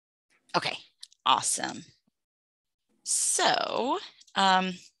Okay, awesome. So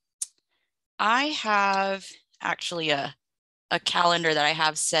I have actually a calendar that I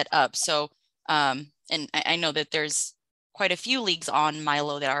have set up. So, and I know that there's quite a few leagues on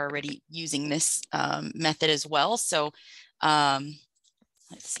MyLO that are already using this method as well. So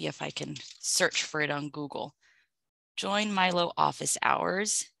let's see if I can search for it on Google. Join MyLO office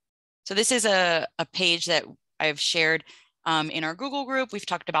hours. So this is a page that I've shared in our Google group. We've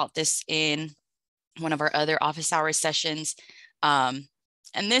talked about this in one of our other office hours sessions. And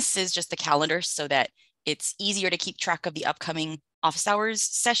this is just the calendar so that it's easier to keep track of the upcoming office hours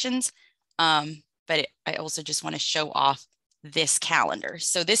sessions. But I also just want to show off this calendar.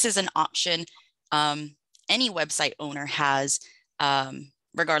 So this is an option any website owner has,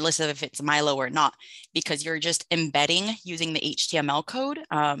 regardless of if it's MyLO or not, because you're just embedding using the HTML code.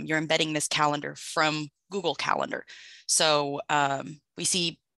 You're embedding this calendar from Google Calendar. So we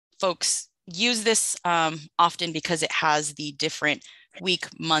see folks use this often because it has the different week,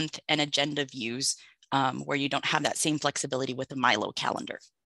 month, and agenda views where you don't have that same flexibility with the MyLO calendar.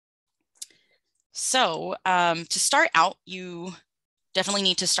 So to start out, you definitely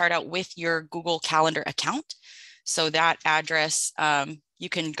need to start out with your Google Calendar account. So that address, you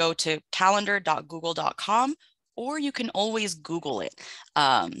can go to calendar.google.com, or you can always Google it.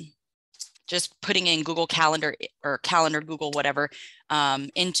 Just putting in Google Calendar or Calendar Google, whatever,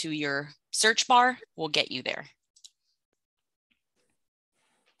 into your search bar will get you there.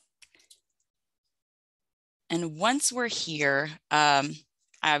 And once we're here, I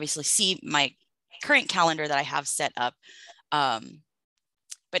obviously see my current calendar that I have set up.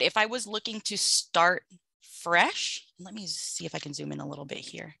 But if I was looking to start fresh, let me see if I can zoom in a little bit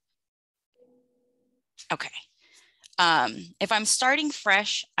here. Okay. If I'm starting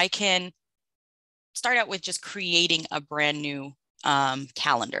fresh, I can start out with just creating a brand new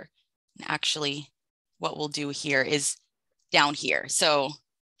calendar. And actually, what we'll do here is down here. So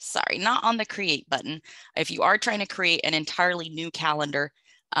sorry, not on the create button. If you are trying to create an entirely new calendar,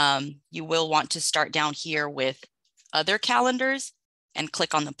 you will want to start down here with other calendars and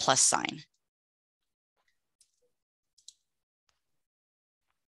click on the plus sign.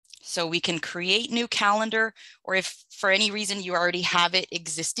 So we can create new calendar, or if for any reason you already have it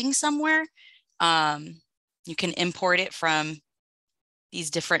existing somewhere, you can import it from these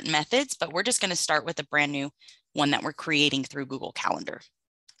different methods, but we're just going to start with a brand new one that we're creating through Google Calendar.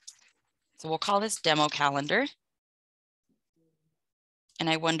 So we'll call this demo calendar. And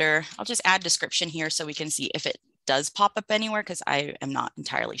I wonder, I'll just add description here so we can see if it does pop up anywhere, because I am not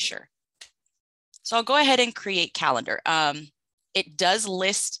entirely sure. So I'll go ahead and create calendar. It does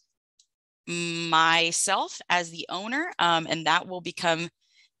list myself as the owner, and that will become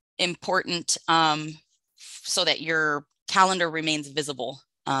important so that your calendar remains visible.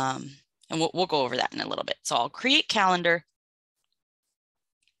 And we'll go over that in a little bit. So I'll create calendar.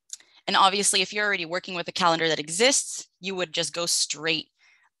 And obviously, if you're already working with a calendar that exists, you would just go straight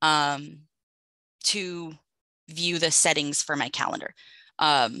to view the settings for my calendar.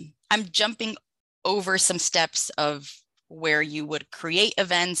 I'm jumping over some steps of where you would create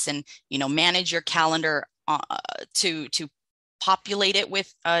events and manage your calendar to populate it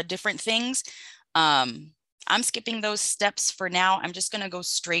with different things. I'm skipping those steps for now. I'm just going to go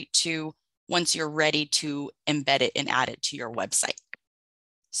straight to once you're ready to embed it and add it to your website.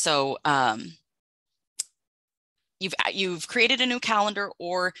 So you've created a new calendar,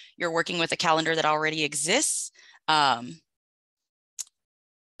 or you're working with a calendar that already exists. And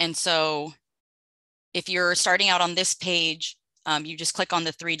so if you're starting out on this page, you just click on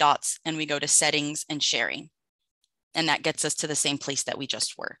the three dots and we go to settings and sharing. And that gets us to the same place that we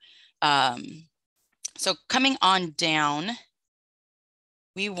just were. So coming on down,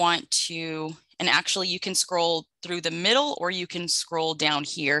 we want to, and actually you can scroll through the middle or you can scroll down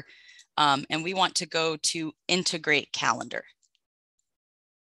here, and we want to go to integrate calendar.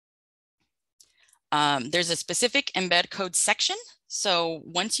 There's a specific embed code section. So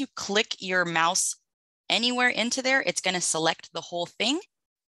once you click your mouse anywhere into there, it's going to select the whole thing,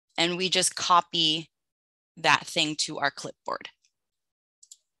 and we just copy that thing to our clipboard.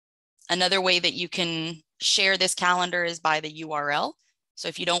 Another way that you can share this calendar is by the URL. So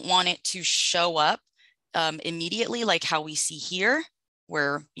if you don't want it to show up immediately, like how we see here,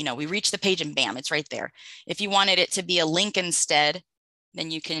 where we reach the page and bam, it's right there. If you wanted it to be a link instead,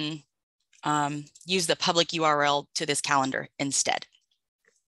 then you can use the public URL to this calendar instead.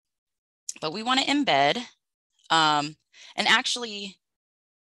 But we want to embed, and actually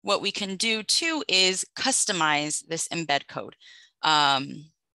what we can do too is customize this embed code.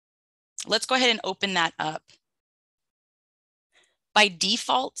 Let's go ahead and open that up. By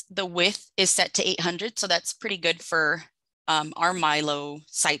default, the width is set to 800. So that's pretty good for our MyLO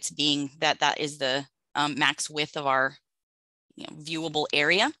sites, being that that is the max width of our viewable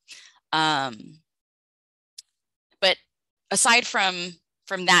area. But aside from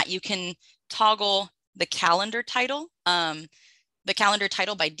that, you can toggle the calendar title. The calendar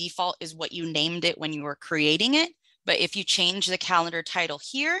title by default is what you named it when you were creating it. But if you change the calendar title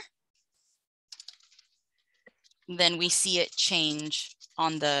here, then we see it change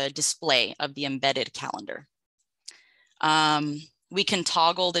on the display of the embedded calendar. We can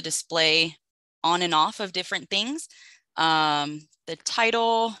toggle the display on and off of different things. The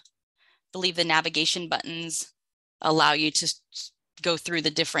title, I believe the navigation buttons allow you to go through the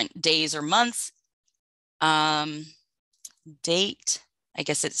different days or months. Date, I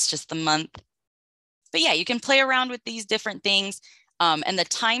guess it's just the month. But yeah, you can play around with these different things. And the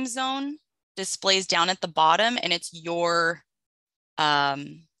time zone displays down at the bottom, and it's your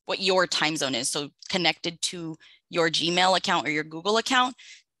what your time zone is. So connected to your Gmail account or your Google account,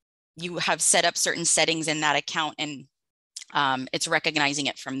 you have set up certain settings in that account, and it's recognizing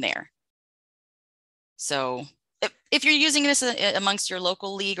it from there. So if you're using this amongst your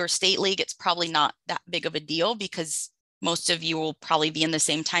local league or state league, it's probably not that big of a deal because most of you will probably be in the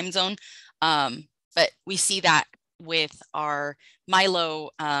same time zone. But we see that with our MyLO,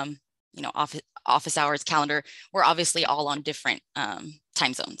 office hours calendar, we're obviously all on different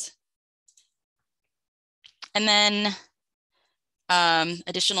time zones. And then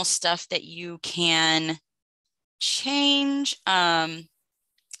additional stuff that you can change, the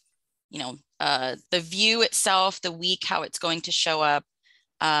view itself, the week, how it's going to show up.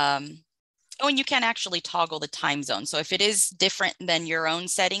 Oh, and you can actually toggle the time zone. So if it is different than your own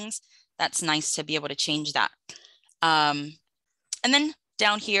settings, that's nice to be able to change that. And then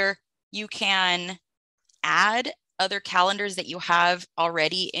down here, you can add other calendars that you have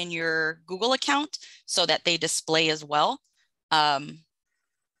already in your Google account so that they display as well.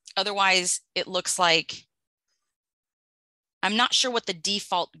 Otherwise, it looks like, I'm not sure what the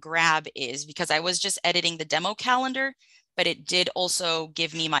default grab is because I was just editing the demo calendar, but it did also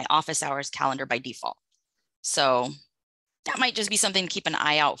give me my office hours calendar by default. So that might just be something to keep an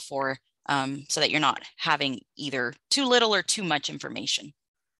eye out for, so that you're not having either too little or too much information.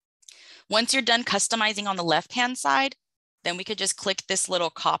 Once you're done customizing on the left-hand side, then we could just click this little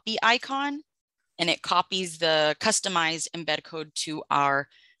copy icon, and it copies the customized embed code to our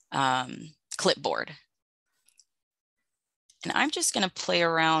clipboard. And I'm just going to play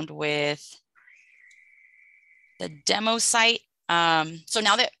around with the demo site. So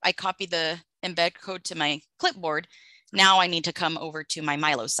now that I copied the embed code to my clipboard, now I need to come over to my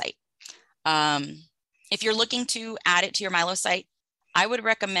MyLO site. If you're looking to add it to your MyLO site, I would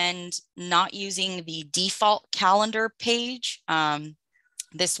recommend not using the default calendar page.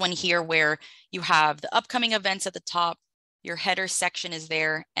 This one here where you have the upcoming events at the top, your header section is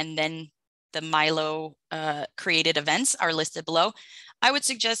there, and then the MyLO created events are listed below. I would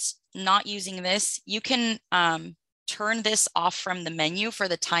suggest not using this. You can turn this off from the menu for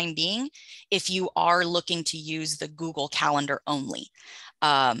the time being if you are looking to use the Google Calendar only.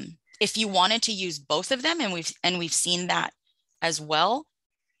 If you wanted to use both of them, and we've seen that as well,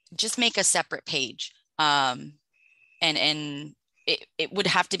 just make a separate page. And it would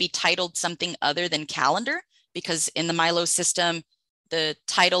have to be titled something other than calendar, because in the MyLO system, the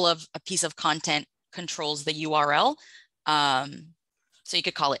title of a piece of content controls the URL. So you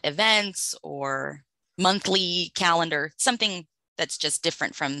could call it events or monthly calendar, something that's just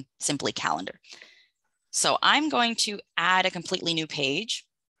different from simply calendar. So I'm going to add a completely new page.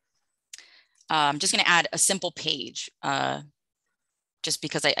 I'm just going to add a simple page, just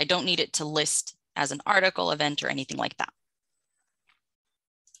because I don't need it to list as an article, event, or anything like that.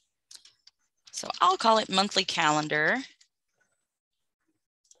 So I'll call it monthly calendar.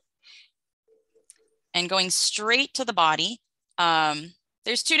 And going straight to the body,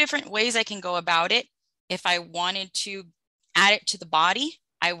 there's two different ways I can go about it. If I wanted to add it to the body,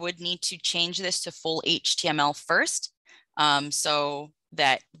 I would need to change this to full HTML first, so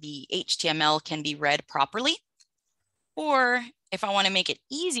that the HTML can be read properly. Or if I want to make it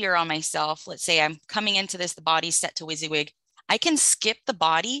easier on myself, let's say I'm coming into this, the body's set to WYSIWYG, I can skip the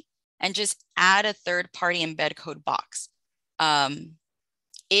body and just add a third-party embed code box.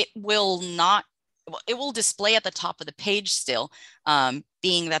 It will display at the top of the page still,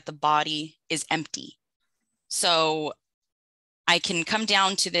 being that the body is empty. So I can come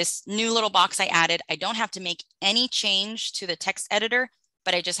down to this new little box I added. I don't have to make any change to the text editor,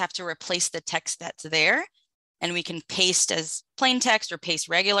 but I just have to replace the text that's there. And we can paste as plain text or paste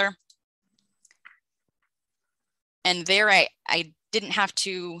regular. And there I didn't have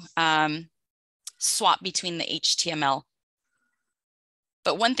to swap between the HTML.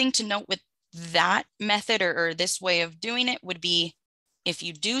 But one thing to note with that method or this way of doing it would be if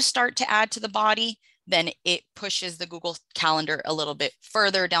you do start to add to the body, then it pushes the Google Calendar a little bit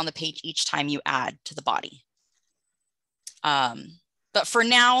further down the page each time you add to the body. But for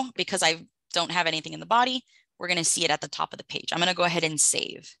now, because I don't have anything in the body, we're going to see it at the top of the page. I'm going to go ahead and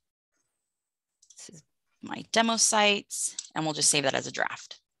save. This is my demo sites, and we'll just save that as a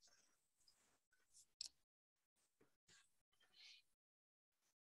draft.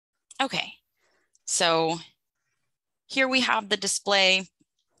 Okay, so here we have the display.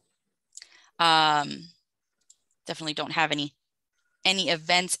 Definitely don't have any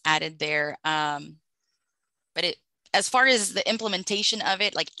events added there. But as far as the implementation of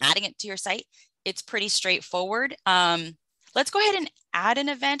it, like adding it to your site, it's pretty straightforward. Let's go ahead and add an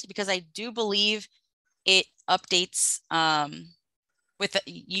event because I do believe it updates with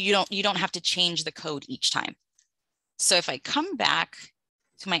you don't have to change the code each time. So if I come back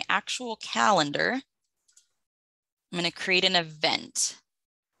to my actual calendar, I'm going to create an event.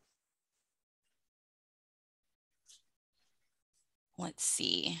 Let's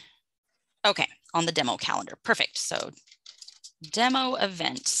see. Okay, on the demo calendar. Perfect. So demo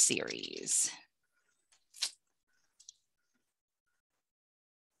event series.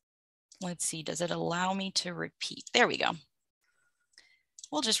 Let's see, does it allow me to repeat? There we go.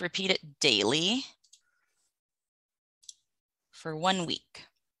 We'll just repeat it daily for 1 week.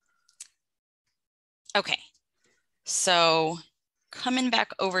 Okay, so coming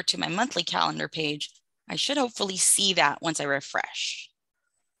back over to my monthly calendar page, I should hopefully see that once I refresh.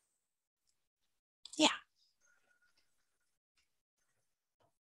 Yeah.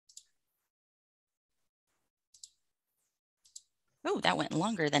 Oh, that went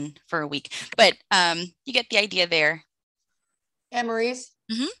longer than for a week, but you get the idea there. Anne-Maurice,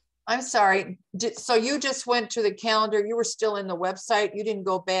 I'm sorry. So you just went to the calendar. You were still in the website. You didn't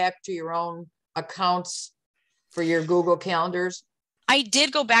go back to your own accounts for your Google calendars? I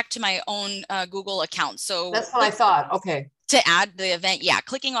did go back to my own Google account. So that's what I thought. Okay. To add the event, yeah,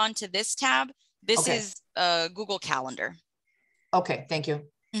 clicking on to this tab, this is Google Calendar. Okay, thank you.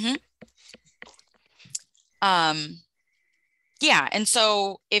 Yeah, and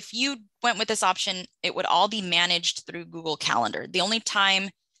so if you went with this option, it would all be managed through Google Calendar. The only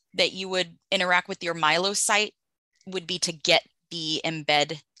time that you would interact with your MyLO site would be to get the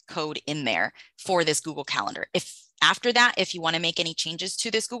embed code in there for this Google Calendar. After that, if you want to make any changes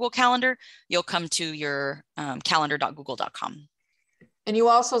to this Google Calendar, you'll come to your calendar.google.com. And you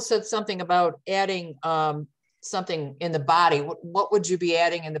also said something about adding something in the body. What would you be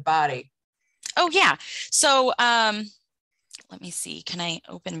adding in the body? Oh, yeah. So let me see. Can I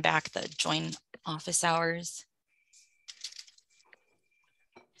open back the join office hours?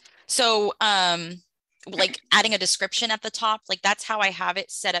 So like adding a description at the top, like that's how I have it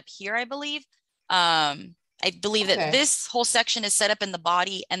set up here, I believe. I believe that this whole section is set up in the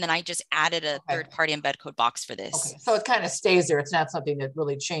body, and then I just added a third-party embed code box for this. Okay, so it kind of stays there. It's not something that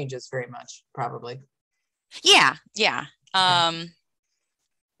really changes very much, probably. Yeah, yeah.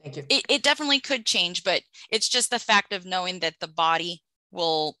 Thank you. It definitely could change, but it's just the fact of knowing that the body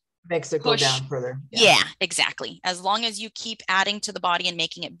will makes it push go down further. Yeah, exactly. As long as you keep adding to the body and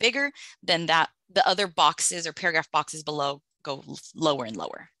making it bigger, then the other boxes or paragraph boxes below go lower and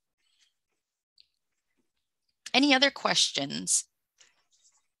lower. Any other questions?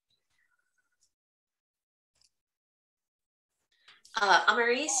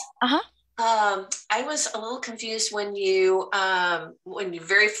 Amaris? I was a little confused when you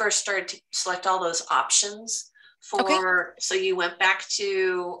very first started to select all those options for, so you went back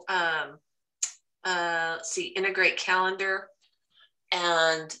to, let's see, integrate calendar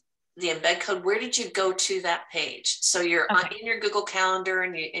and the embed code. Where did you go to that page? So you're in your Google Calendar,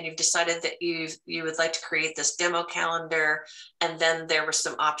 and you've decided that you would like to create this demo calendar, and then there were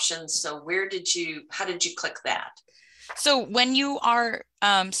some options. So how did you click that? So when you are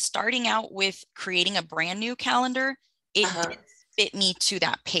starting out with creating a brand new calendar, it did fit me to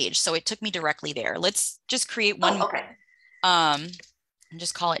that page. So it took me directly there. Let's just create one. And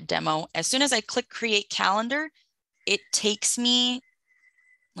just call it demo. As soon as I click create calendar, it takes me,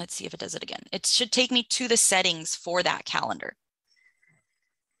 let's see if it does it again. It should take me to the settings for that calendar.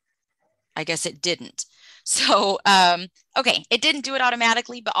 I guess it didn't. So, okay, it didn't do it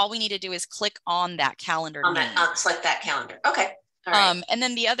automatically, but all we need to do is click on that calendar. Select that calendar. Okay. All right. And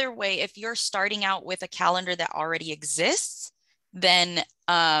then the other way, if you're starting out with a calendar that already exists, then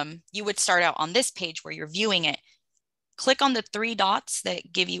you would start out on this page where you're viewing it. Click on the 3 dots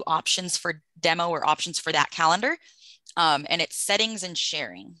that give you options for demo or options for that calendar. and it's settings and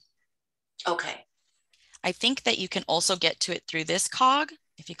sharing. Okay. I think that you can also get to it through this cog.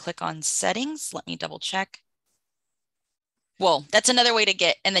 If you click on settings, let me double check. Well, that's another way to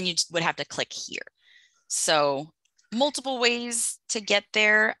get, and then you would have to click here. So multiple ways to get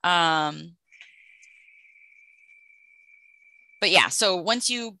there. But yeah, so once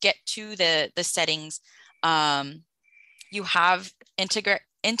you get to the settings, you have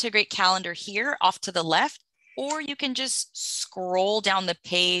integrate calendar here off to the left, or you can just scroll down the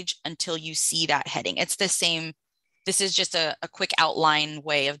page until you see that heading. It's the same. This is just a quick outline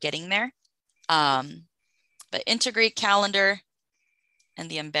way of getting there. But integrate calendar, and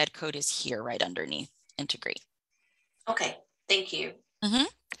the embed code is here right underneath integrate. Okay, thank you.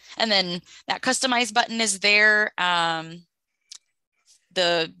 And then that customize button is there.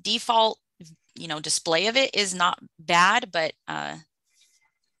 The default, display of it is not bad, but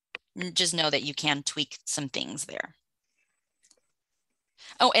just know that you can tweak some things there.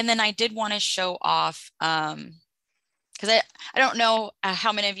 Oh, and then I did want to show off, because I don't know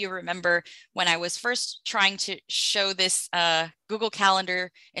how many of you remember when I was first trying to show this Google Calendar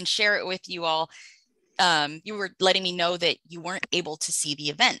and share it with you all, you were letting me know that you weren't able to see the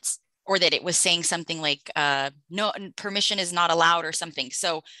events, or that it was saying something like, no, permission is not allowed or something.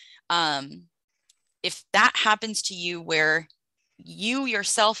 So if that happens to you where you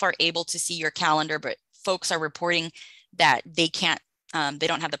yourself are able to see your calendar, but folks are reporting that they can't, they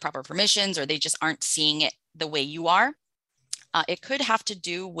don't have the proper permissions, or they just aren't seeing it the way you are, it could have to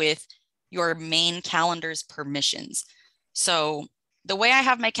do with your main calendar's permissions. So the way I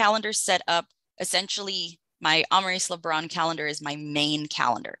have my calendar set up, essentially my Amaris LeBron calendar is my main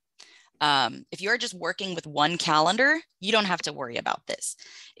calendar. If you're just working with one calendar, you don't have to worry about this.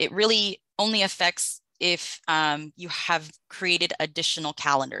 It really only affects if you have created additional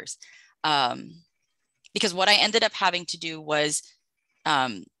calendars. Because what I ended up having to do was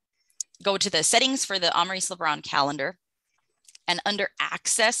go to the settings for the Amaris LeBron calendar, and under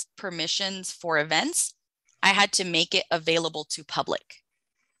access permissions for events, I had to make it available to public.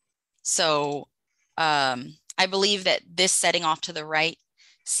 So I believe that this setting off to the right,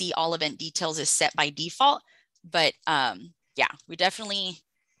 see all event details, is set by default. But yeah, we definitely,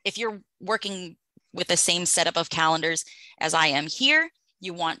 if you're working with the same setup of calendars as I am here,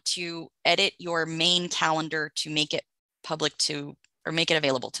 you want to edit your main calendar to make it public to, or make it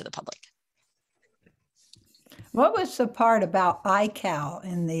available to the public. What was the part about iCal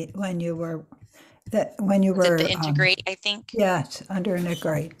in the, when you were the integrate, I think? Yes, under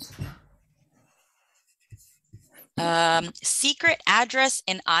integrate. Secret address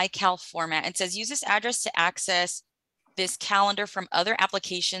in iCal format. It says use this address to access this calendar from other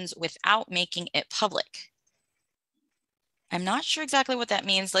applications without making it public. I'm not sure exactly what that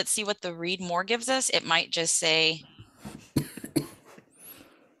means. Let's see what the read more gives us. It might just say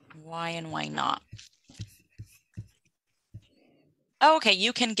why and why not. Oh, okay,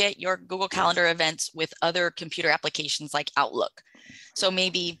 you can get your Google Calendar events with other computer applications like Outlook. So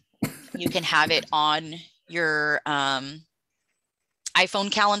maybe you can have it on your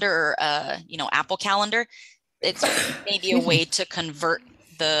iPhone calendar, or Apple calendar. It's maybe a way to convert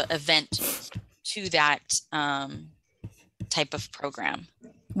the event to that type of program.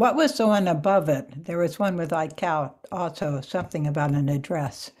 What was the one above it? There was one with iCal, also something about an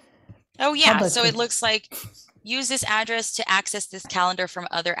address. Oh yeah, so it looks like use this address to access this calendar from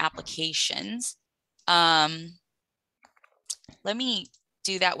other applications. Let me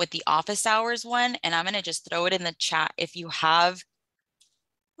do that with the office hours one, and I'm going to just throw it in the chat. If you have,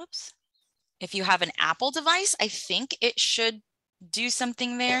 whoops, if you have an Apple device, I think it should do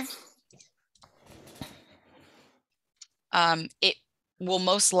something there. It will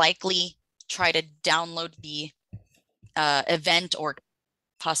most likely try to download the event or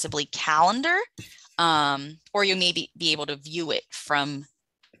possibly calendar, or you may be able to view it from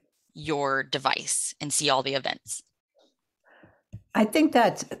your device and see all the events. I think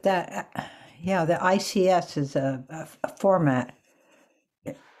yeah, the ICS is a format.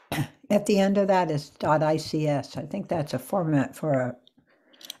 At the end of that is .ics. I think that's a format for a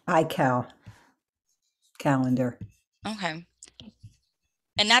iCal calendar. Okay.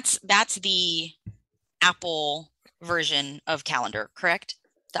 And that's the Apple version of calendar, correct?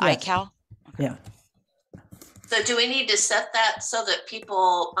 The yes. iCal? Okay. Yeah. So do we need to set that so that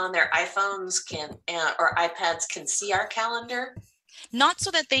people on their iPhones can or iPads can see our calendar? Not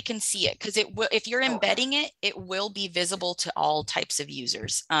so that they can see it, because it will, if you're embedding it, it will be visible to all types of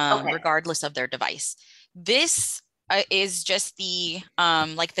users, regardless of their device. This is just the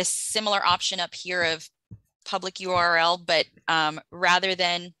like the similar option up here of public URL, but rather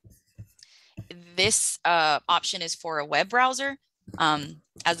than this option is for a web browser, and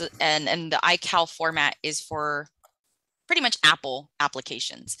the iCal format is for pretty much Apple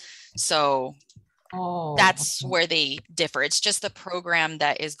applications. So that's where they differ. It's just the program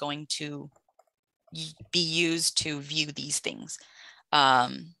that is going to be used to view these things.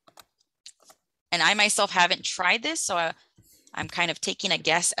 And I myself haven't tried this, so I'm kind of taking a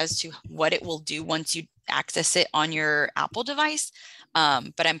guess as to what it will do once you access it on your Apple device.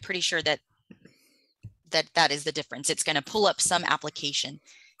 But I'm pretty sure that is the difference. It's going to pull up some application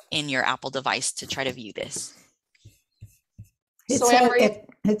in your Apple device to try to view this.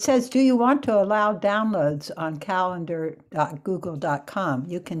 It says, do you want to allow downloads on calendar.google.com?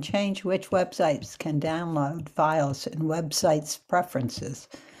 You can change which websites can download files in websites preferences.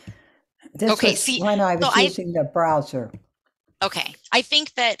 This was when I was using the browser. Okay. I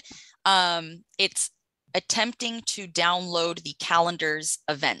think that it's attempting to download the calendar's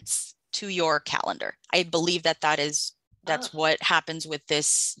events to your calendar. I believe that's what happens with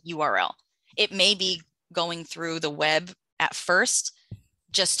this URL. It may be going through the web at first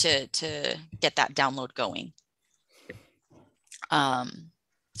just to get that download going.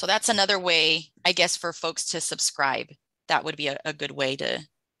 So that's another way, I guess, for folks to subscribe. That would be a good way to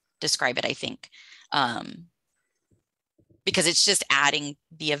describe it, I think. Because it's just adding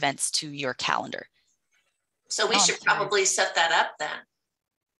the events to your calendar. So we should probably set that up then.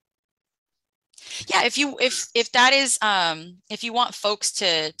 Yeah, if that is if you want folks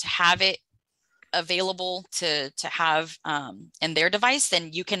to have it available to have in their device,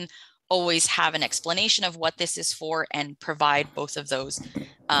 then you can always have an explanation of what this is for and provide both of those.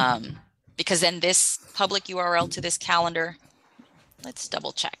 Because then this public URL to this calendar, let's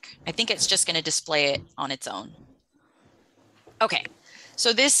double check. I think it's just going to display it on its own. Okay,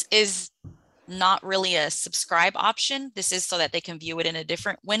 so this is not really a subscribe option. This is so that they can view it in a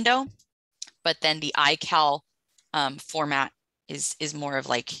different window. But then the iCal format is more of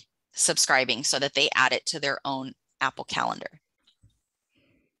like subscribing so that they add it to their own Apple Calendar.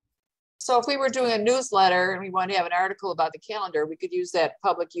 So if we were doing a newsletter and we want to have an article about the calendar, we could use that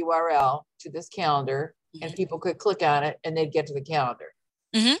public URL to this calendar and people could click on it and they'd get to the calendar.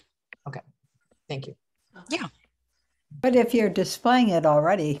 Okay, thank you. Yeah. But if you're displaying it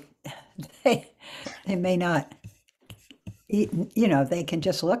already, they may not, they can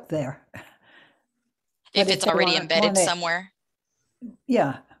just look there. If it's already embedded somewhere.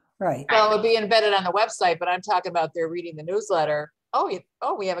 Yeah, right. Well, it would be embedded on the website, but I'm talking about they're reading the newsletter. Oh,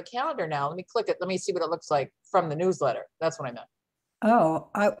 we have a calendar now. Let me click it. Let me see what it looks like from the newsletter. That's what I meant. Oh,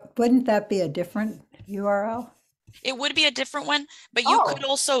 wouldn't that be a different URL? It would be a different one, but you could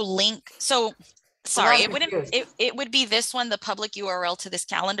also link. So sorry, it would be this one, the public URL to this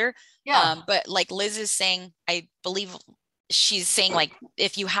calendar. Yeah. But like Liz is saying, I believe she's saying, like,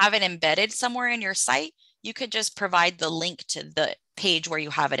 if you have it embedded somewhere in your site, you could just provide the link to the page where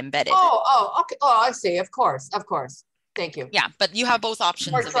you have it embedded. Oh, okay. Oh, I see. Of course. Thank you. Yeah, but you have both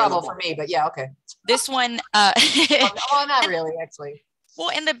options. More trouble for me, but yeah, okay. This one, well, not really, actually. Well,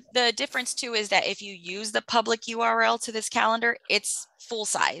 and the difference too is that if you use the public URL to this calendar, it's full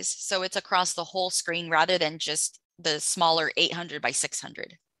size. So it's across the whole screen rather than just the smaller 800 by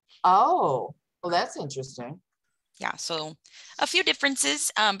 600. Oh, well, that's interesting. Yeah, so a few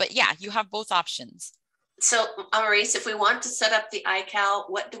differences, but yeah, you have both options. So, Maurice, if we want to set up the iCal,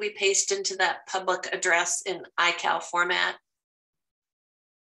 what do we paste into that public address in iCal format?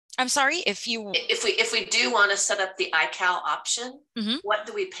 I'm sorry, if we do want to set up the iCal option, what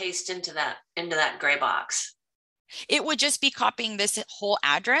do we paste into that gray box? It would just be copying this whole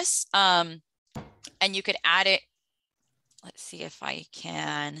address, and you could add it. Let's see if I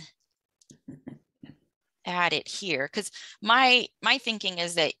can add it here, because my thinking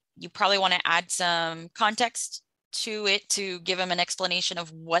is that you probably want to add some context to it to give them an explanation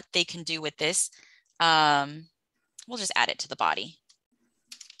of what they can do with this. We'll just add it to the body.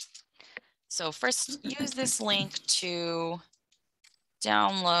 So first, use this link to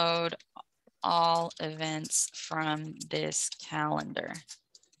download all events from this calendar.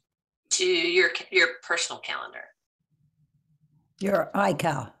 To your personal calendar. Your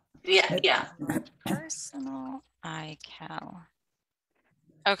iCal. Yeah. Personal iCal.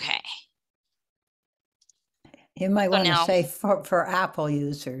 Okay. You might want to say for Apple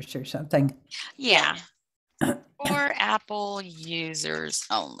users or something. Yeah. For Apple users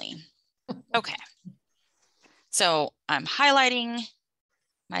only. Okay. So I'm highlighting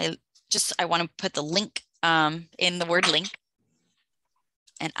I want to put the link in the word link.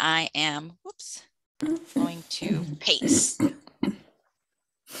 And I am, going to paste.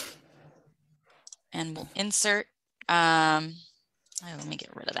 And we'll insert. let me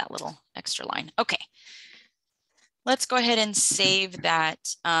get rid of that little extra line. Okay. Let's go ahead and save that.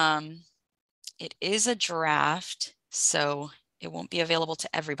 It is a draft, so it won't be available to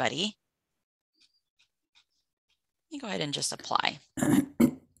everybody. Let me go ahead and just apply.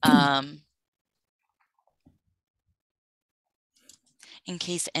 In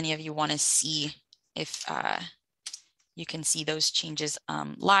case any of you want to see if you can see those changes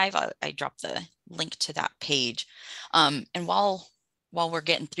live, I dropped the link to that page. And while we're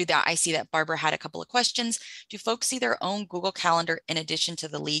getting through that, I see that Barbara had a couple of questions. Do folks see their own Google Calendar in addition to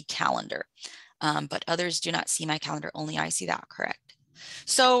the league calendar? But others do not see my calendar, only I see that, correct?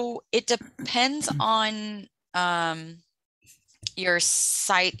 So it depends on your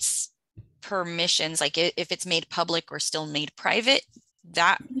site's permissions, like if it's made public or still made private,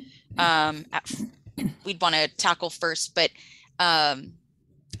 that we'd want to tackle first. But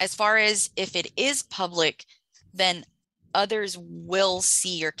as far as if it is public, then others will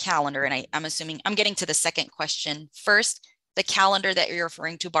see your calendar. And I'm assuming, I'm getting to the second question first. The calendar that you're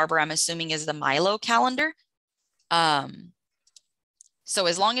referring to, Barbara, I'm assuming is the MyLO calendar. So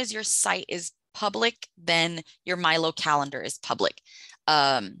as long as your site is public, then your MyLO calendar is public.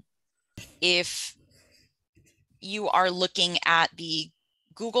 If you are looking at the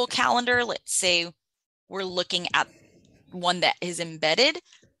Google Calendar, let's say we're looking at one that is embedded,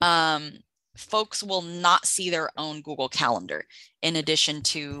 folks will not see their own Google Calendar in addition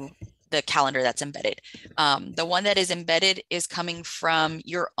to the calendar that's embedded. The one that is embedded is coming from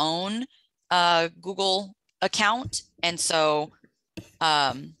your own Google account. And so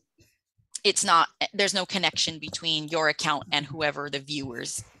it's not, there's no connection between your account and whoever the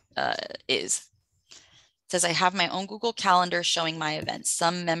viewers is. It says, I have my own Google Calendar showing my events.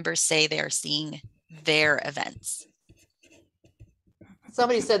 Some members say they are seeing their events.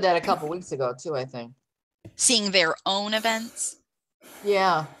 Somebody said that a couple weeks ago too, I think. Seeing their own events?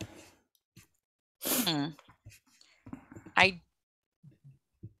 Yeah. I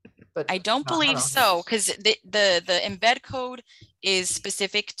don't believe so, because the embed code is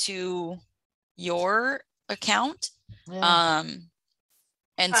specific to your account. Yeah.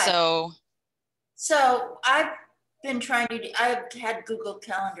 And Hi. So I've been trying to, I've had Google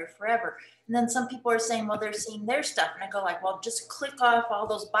Calendar forever. And then some people are saying, well, they're seeing their stuff. And I go like, well, just click off all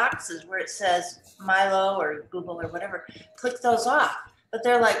those boxes where it says MyLO or Google or whatever, click those off. But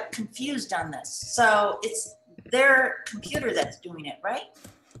they're like confused on this. So it's their computer that's doing it, right?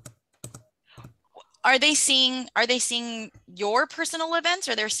 Are they seeing your personal events,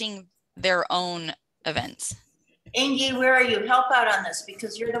 or they're seeing their own events? Angie, where are you? Help out on this,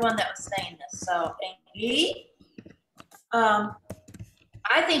 because you're the one that was saying this. So Angie,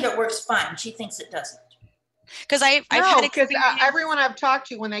 I think it works fine. She thinks it doesn't. Because I've had everyone I've talked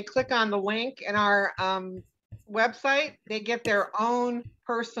to, when they click on the link in our website, they get their own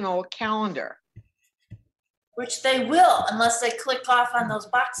personal calendar. Which they will, unless they click off on those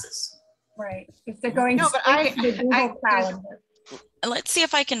boxes. Right. If they're going to the Google Calendar. Let's see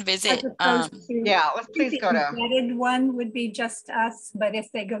if I can visit. Yeah, let's please go to. The embedded one would be just us, but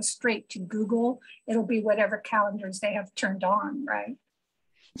if they go straight to Google, it'll be whatever calendars they have turned on, right?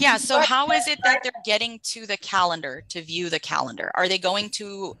 Yeah, so how is it that they're getting to the calendar to view the calendar? Are they going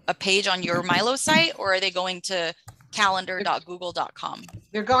to a page on your MyLO site, or are they going to calendar.google.com?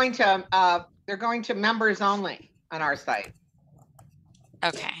 They're going to members only on our site.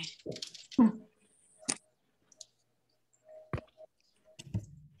 Okay.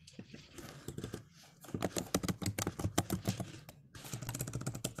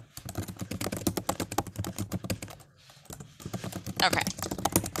 Okay,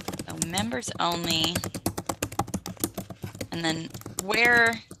 so members only, and then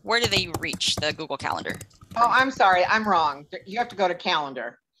where do they reach the Google Calendar? Oh, I'm sorry, I'm wrong. You have to go to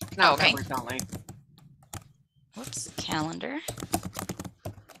calendar. It's not okay. Members only. Whoops, calendar.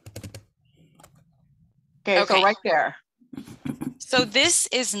 Okay, so right there. So this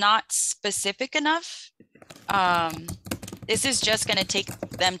is not specific enough. This is just going to take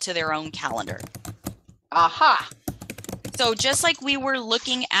them to their own calendar. Aha. So just like we were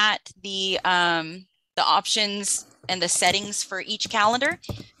looking at the options and the settings for each calendar,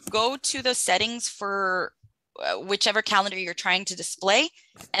 go to the settings for whichever calendar you're trying to display,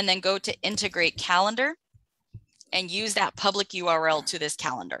 and then go to integrate calendar and use that public URL to this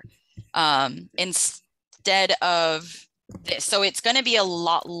calendar instead of this. So it's going to be a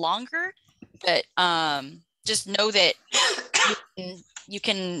lot longer, but just know that you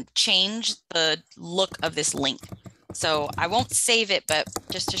can change the look of this link. So I won't save it, but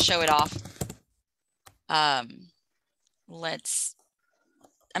just to show it off, I'm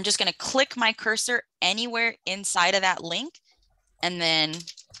just going to click my cursor anywhere inside of that link, and then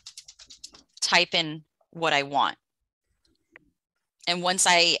type in what I want. And once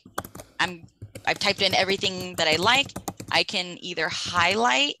I've typed in everything that I like, I can either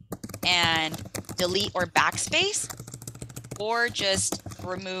highlight and delete or backspace, or just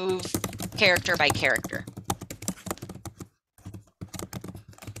remove character by character.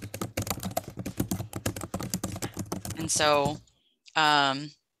 And so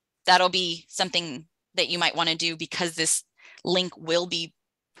that'll be something that you might want to do, because this link will be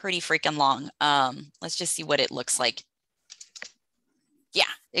pretty freaking long. Let's just see what it looks like. Yeah,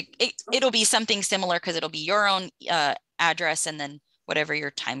 it'll be something similar, because it'll be your own address and then whatever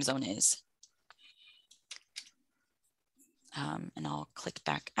your time zone is. And I'll click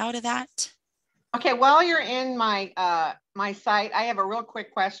back out of that. Okay, while you're in my my site, I have a real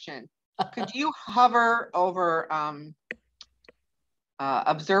quick question. Could you hover over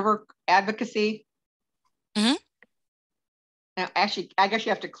observer advocacy? Mm-hmm. Now, actually, I guess you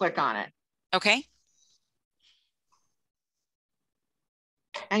have to click on it. Okay.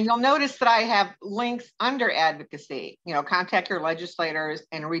 And you'll notice that I have links under advocacy, you know, contact your legislators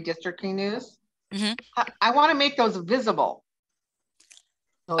and redistricting news. Mm-hmm. I want to make those visible.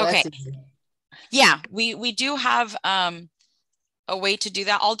 Oh, Okay. that's easy. Yeah, we do have a way to do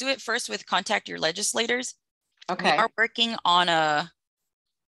that. I'll do it first with contact your legislators. Okay. We are working on a,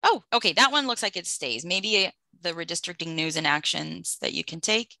 oh, okay, that one looks like it stays. Maybe the redistricting news and actions that you can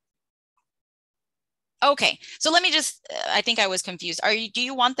take. Okay, so let me just, I think I was confused. Do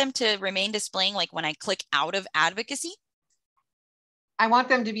you want them to remain displaying like when I click out of advocacy? I want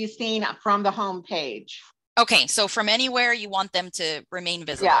them to be seen from the home page. Okay, so from anywhere you want them to remain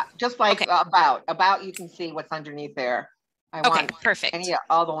visible. Yeah, just like okay. about you can see what's underneath there. I want perfect.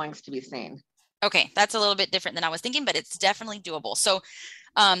 all the links to be seen. Okay, that's a little bit different than I was thinking, but it's definitely doable. So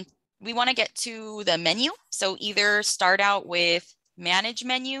we want to get to the menu. So either start out with manage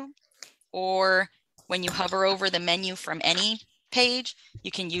menu, or when you hover over the menu from any page,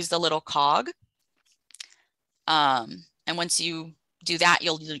 you can use the little cog. And once you do that,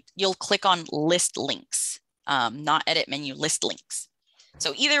 you'll click on list links, not edit menu, list links.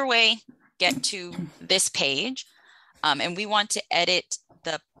 So either way, get to this page, and we want to edit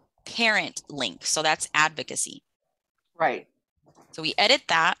the parent link. So that's advocacy. Right. So we edit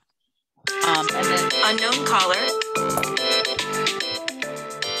that. And then unknown caller.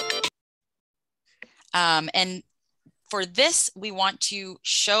 And for this, we want to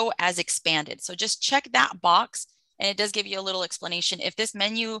show as expanded. So just check that box, and it does give you a little explanation. If this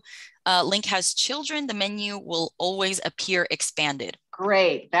menu link has children, the menu will always appear expanded.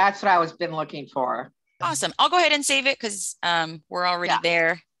 Great. That's what I was been looking for. Awesome. I'll go ahead and save it, because we're already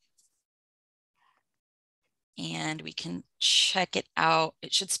there. And we can check it out.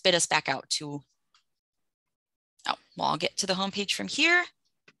 It should spit us back out to, oh, well, I'll get to the homepage from here.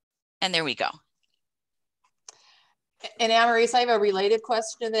 And there we go. And Annalise, I have a related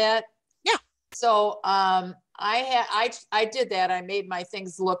question to that. Yeah. So I did that. I made my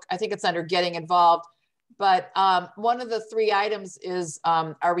things look, I think it's under getting involved. But one of the 3 items is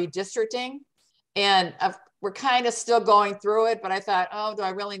our redistricting. And we're kind of still going through it, but I thought, oh, do I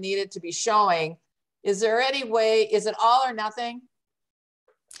really need it to be showing? Is there any way, is it all or nothing?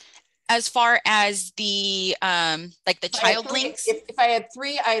 As far as the, like the child links? If I had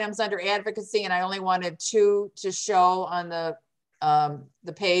 3 items under advocacy and I only wanted 2 to show on the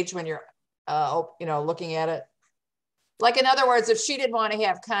page when you're, you know, looking at it. Like, in other words, if she didn't want to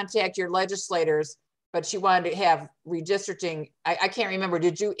have contact your legislators, but she wanted to have redistricting, I can't remember,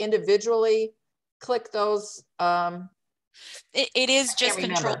 did you individually click those? It is just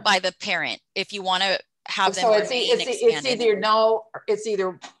controlled by the parent. If you want to have them remain expanded. It's either no, it's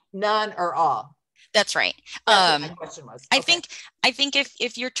either none or all. That's right. That's what my question was. Okay. I think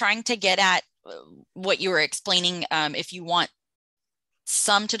if you're trying to get at what you were explaining, if you want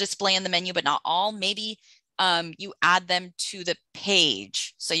some to display in the menu but not all, maybe you add them to the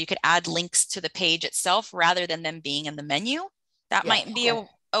page. So you could add links to the page itself rather than them being in the menu. That might be a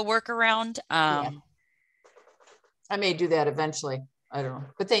workaround. I may do that eventually. I don't know,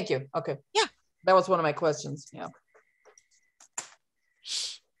 but thank you. Okay. Yeah. That was one of my questions. Yeah.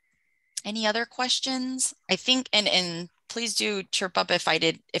 Any other questions? I think, and please do chirp up if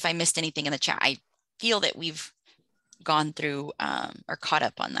I missed anything in the chat. I feel that we've gone through or caught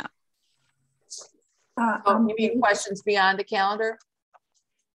up on that. You mean questions beyond the calendar?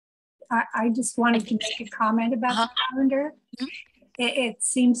 I just wanted to make a comment about the calendar. Mm-hmm. It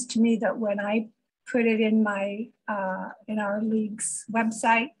seems to me that when I put it in my in our league's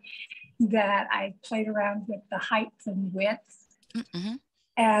website, that I played around with the height and width,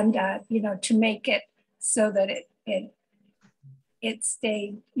 and you know, to make it so that it it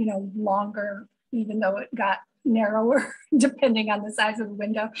stayed, you know, longer, even though it got narrower, depending on the size of the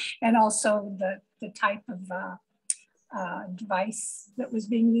window, and also the type of device that was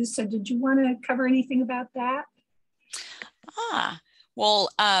being used. So did you want to cover anything about that? Well,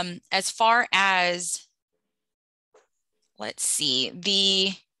 as far as, let's see,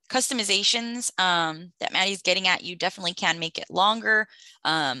 the customizations that Maddie's getting at, you definitely can make it longer.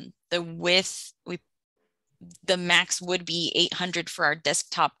 The width, the max would be 800 for our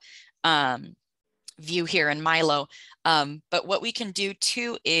desktop view here in MyLO. But what we can do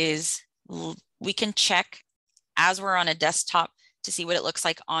too is we can check as we're on a desktop to see what it looks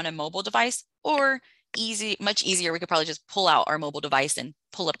like on a mobile device, or much easier, we could probably just pull out our mobile device and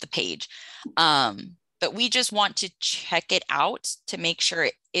pull up the page. But we just want to check it out to make sure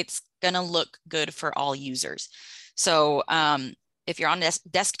it's gonna look good for all users. So if you're on this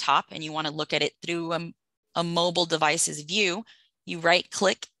desktop and you want to look at it through a mobile device's view, you right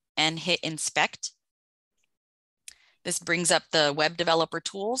click and hit inspect. This brings up the web developer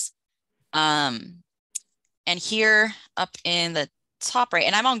tools. And here up in the top right,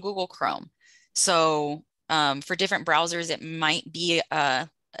 and I'm on Google Chrome. So for different browsers, it might be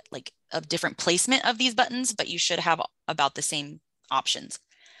like a different placement of these buttons, but you should have about the same options.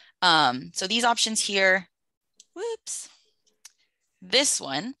 So these options here, whoops, this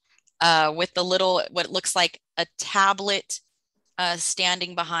one with the little, what looks like a tablet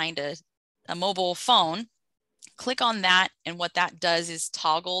standing behind a mobile phone, click on that, and what that does is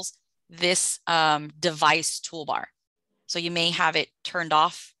toggles this device toolbar. So you may have it turned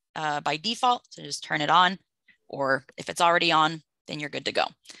off by default, so just turn it on, or if it's already on, then you're good to go.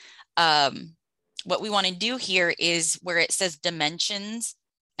 What we want to do here is where it says dimensions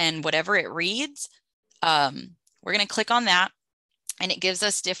and whatever it reads, we're going to click on that, and it gives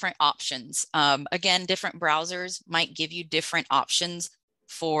us different options. Again, different browsers might give you different options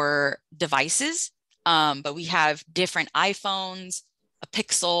for devices, but we have different iPhones, a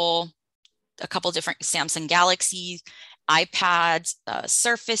Pixel, a couple different Samsung Galaxies, iPads,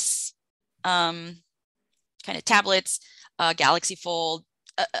 Surface kind of tablets, Galaxy Fold,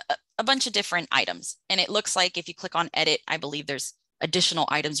 a bunch of different items. And it looks like if you click on edit, I believe there's additional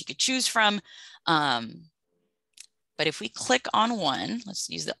items you could choose from. But if we click on one, let's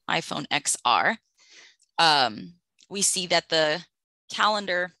use the iPhone XR, we see that the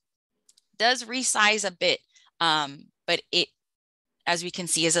calendar does resize a bit, but it, as we can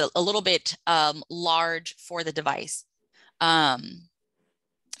see, is a little bit large for the device.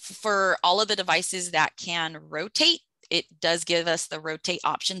 For all of the devices that can rotate, it does give us the rotate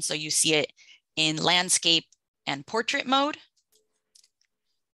option. So you see it in landscape and portrait mode.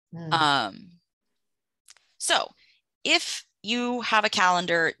 So if you have a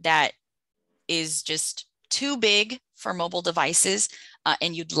calendar that is just too big for mobile devices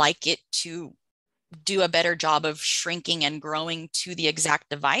and you'd like it to do a better job of shrinking and growing to the exact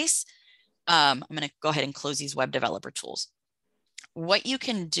device, I'm going to go ahead and close these web developer tools. What you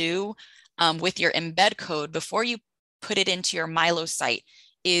can do with your embed code before you put it into your MyLO site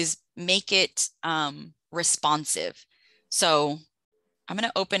is make it responsive. So I'm going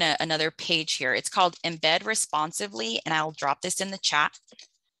to open another page here. It's called Embed Responsively, and I'll drop this in the chat.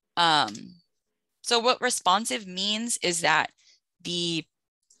 So what responsive means is that it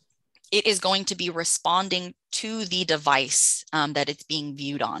is going to be responding to the device that it's being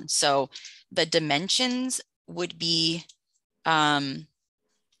viewed on. So the dimensions would be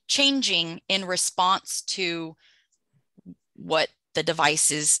changing in response to what the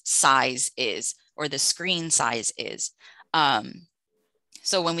device's size is or the screen size is.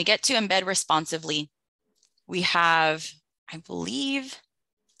 So when we get to embed responsively, we have, I believe,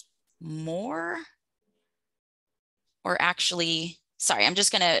 more, or actually, sorry, I'm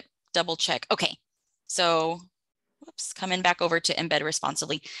just going to double check. Okay, so whoops, coming back over to embed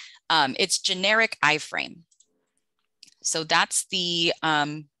responsively. It's generic iframe. So that's the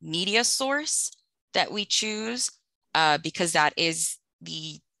media source that we choose because that is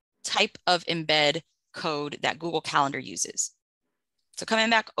the type of embed code that Google Calendar uses. So coming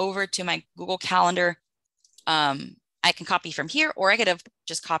back over to my Google Calendar, I can copy from here, or I could have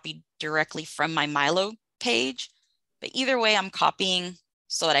just copied directly from my MyLO page. But either way, I'm copying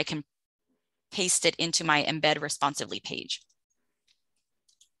so that I can paste it into my embed responsively page.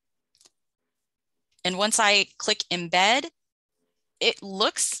 And once I click embed, it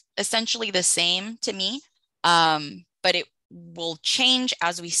looks essentially the same to me, but it will change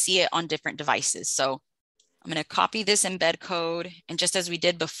as we see it on different devices. So I'm going to copy this embed code, and just as we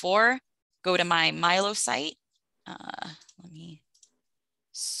did before, go to my MyLO site. Let me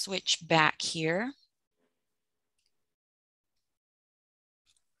switch back here.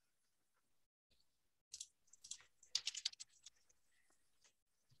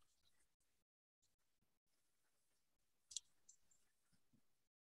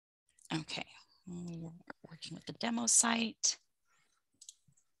 Okay, we're working with the demo site.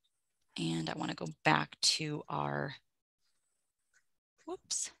 And I want to go back to our,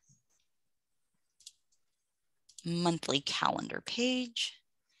 whoops, monthly calendar page.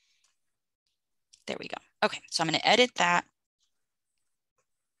 There we go. Okay, so I'm going to edit that.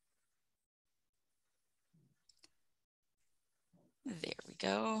 There we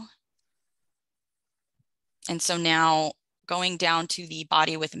go. And so now going down to the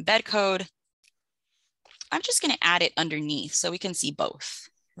body with embed code, I'm just going to add it underneath so we can see both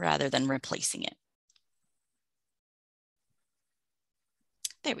rather than replacing it.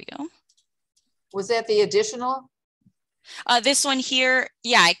 There we go. Was that the additional? This one here,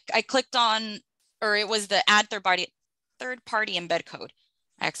 yeah, I clicked on, or it was the add third party embed code.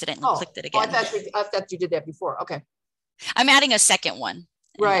 I accidentally clicked it again. I thought you did that before. Okay. I'm adding a second one.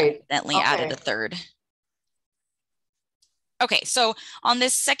 Right. Accidentally added a third. Okay, so on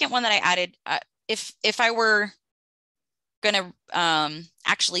this second one that I added, if I were gonna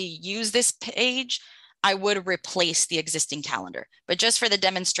actually use this page, I would replace the existing calendar. But just for the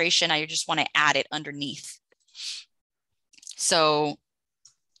demonstration, I just want to add it underneath. So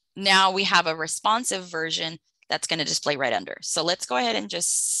now we have a responsive version that's going to display right under. So let's go ahead and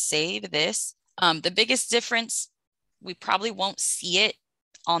just save this. The biggest difference, we probably won't see it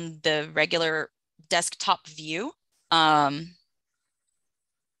on the regular desktop view.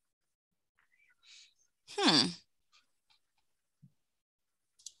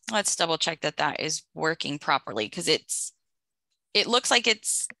 Let's double check that that is working properly, because it looks like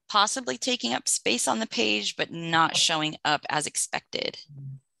it's possibly taking up space on the page, but not showing up as expected.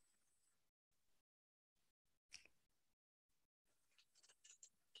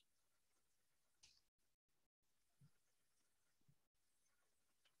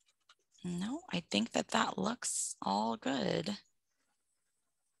 No, I think that that looks all good.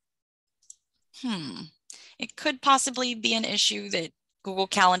 It could possibly be an issue that Google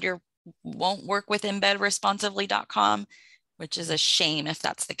Calendar won't work with embed responsively.com, which is a shame if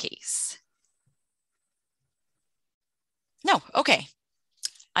that's the case. No, okay.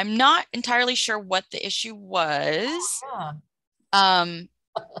 I'm not entirely sure what the issue was.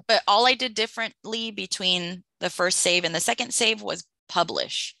 But all I did differently between the first save and the second save was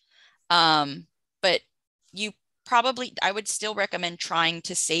publish. But you probably, I would still recommend trying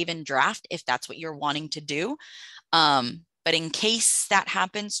to save and draft if that's what you're wanting to do. But in case that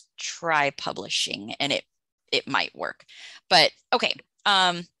happens, try publishing and it might work. But okay,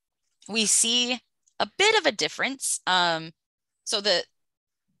 we see a bit of a difference. So the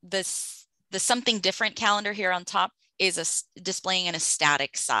something different calendar here on top is displaying in a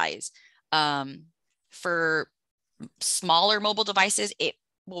static size. For smaller mobile devices, it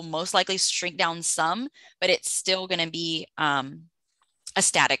will most likely shrink down some, but it's still going to be a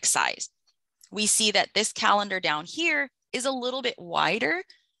static size. We see that this calendar down here is a little bit wider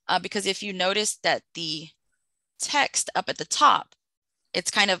because if you notice that the text up at the top,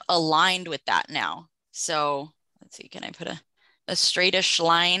 it's kind of aligned with that now. So let's see, can I put a straightish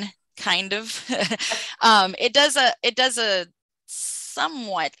line? Kind of. It does a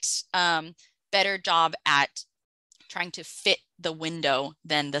somewhat better job at trying to fit the window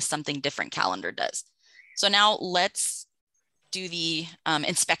than the something different calendar does. So now let's do the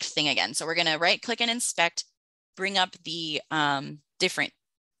inspect thing again. So we're going to right click and inspect, bring up the different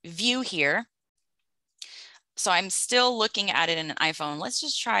view here. So I'm still looking at it in an iPhone. Let's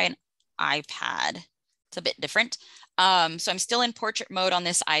just try an iPad. It's a bit different. So I'm still in portrait mode on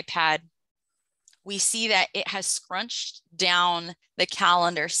this iPad. We see that it has scrunched down the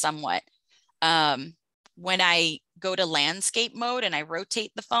calendar somewhat. When I go to landscape mode and I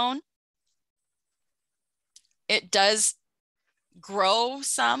rotate the phone, it does grow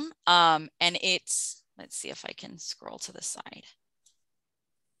some, and it's, let's see if I can scroll to the side.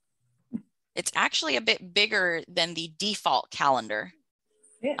 It's actually a bit bigger than the default calendar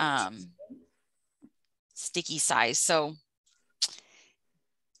sticky size. So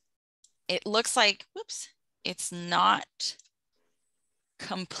it looks like, whoops, it's not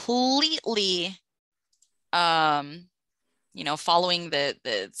completely, you know, following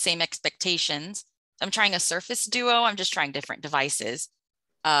the same expectations. I'm trying a Surface Duo. I'm just trying different devices.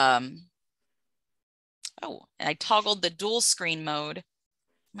 Oh, and I toggled the dual screen mode.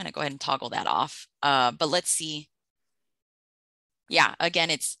 I'm going to go ahead and toggle that off. But let's see. Yeah, again,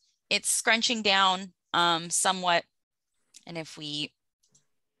 it's scrunching down somewhat. And if we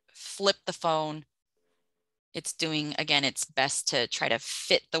flip the phone, it's doing, again, it's best to try to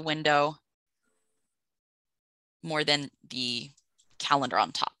fit the window more than the calendar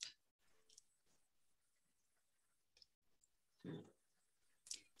on top.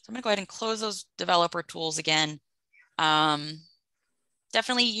 So I'm gonna go ahead and close those developer tools again.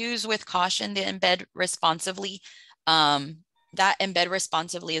 Definitely use with caution the embed responsively. That embed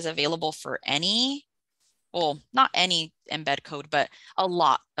responsively is available for any, well, not any embed code, but a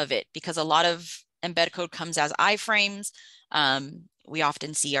lot of it, because a lot of embed code comes as iframes. We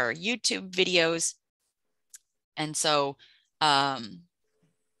often see our YouTube videos. And so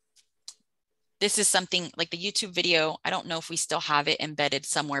this is something like the YouTube video. I don't know if we still have it embedded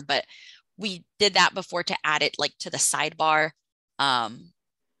somewhere, but we did that before to add it like to the sidebar,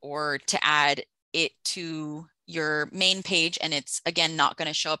 or to add it to your main page. And it's, again, not going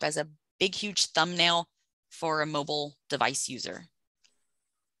to show up as a big, huge thumbnail for a mobile device user.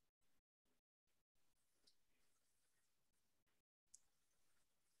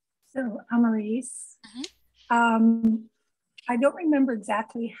 So, Amaris, I don't remember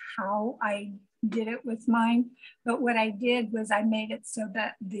exactly how I did it with mine, but what I did was I made it so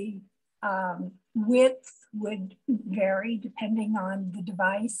that the width would vary depending on the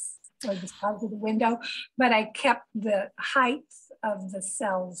device or the size of the window, but I kept the height of the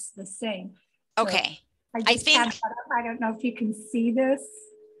cells the same. Okay. So I think, I don't know if you can see this.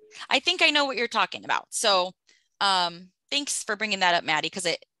 I think I know what you're talking about. So thanks for bringing that up, Maddie, because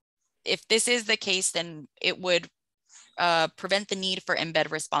if this is the case, then it would prevent the need for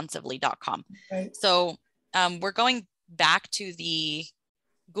embedresponsively.com. Right. So we're going back to the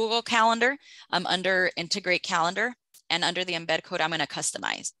Google Calendar under Integrate Calendar, and under the embed code, I'm going to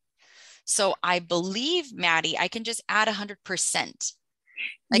customize. So I believe, Maddie, I can just add 100%.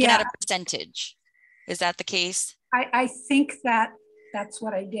 I can add a percentage. Is that the case? I think that's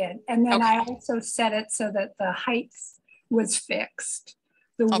what I did. And then I also set it so that the height was fixed.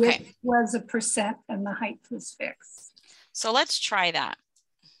 The width was 1% and the height was fixed. So let's try that.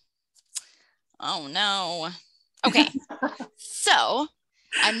 Oh no. Okay. So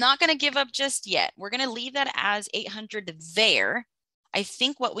I'm not going to give up just yet. We're going to leave that as 800 there. I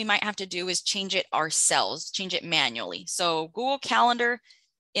think what we might have to do is change it ourselves, change it manually. So Google Calendar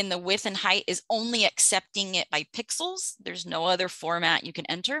in the width and height is only accepting it by pixels. There's no other format you can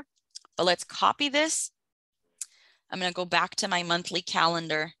enter. But let's copy this. I'm going to go back to my monthly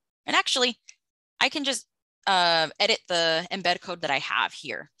calendar. And actually, I can just edit the embed code that I have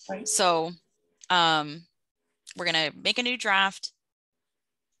here. Right. So we're going to make a new draft.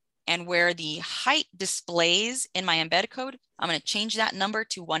 And where the height displays in my embed code, I'm going to change that number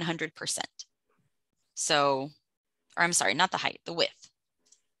to 100%. So, or I'm sorry, not the height, the width.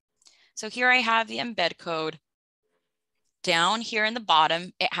 So here I have the embed code. Down here in the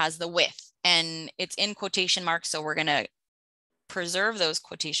bottom, it has the width, and it's in quotation marks. So we're going to preserve those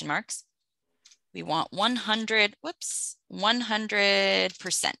quotation marks. We want 100%.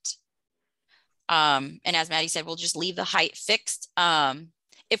 And as Maddie said, we'll just leave the height fixed.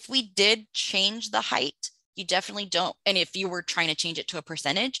 If we did change the height, you definitely don't, and if you were trying to change it to a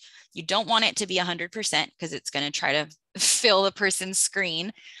percentage, you don't want it to be 100% because it's going to try to fill the person's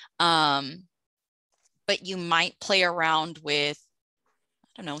screen. But you might play around with,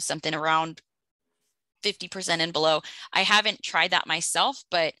 I don't know, something around 50% and below. I haven't tried that myself,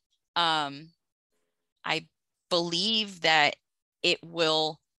 but I believe that it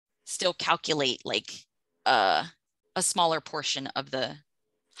will still calculate like a smaller portion of the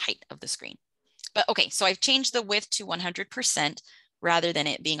height of the screen. But okay, so I've changed the width to 100% rather than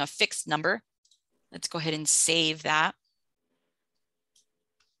it being a fixed number. Let's go ahead and save that.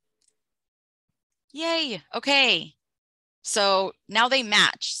 Yay, okay. So now they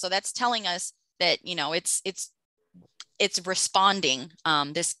match. So that's telling us that, you know, it's responding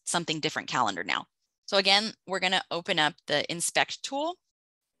this something different calendar now. So again, we're going to open up the inspect tool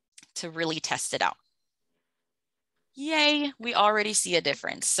to really test it out. Yay, we already see a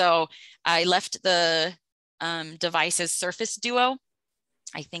difference. So I left the device as Surface Duo.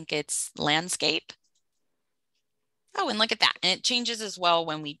 I think it's landscape. Oh, and look at that. And it changes as well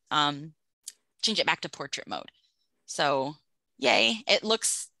when we change it back to portrait mode. So yay, it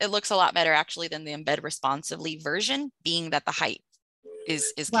looks a lot better actually than the embed responsively version, being that the height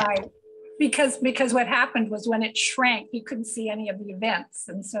is kept. Right. Because what happened was when it shrank, you couldn't see any of the events.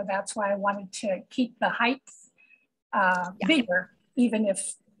 And so that's why I wanted to keep the heights bigger, even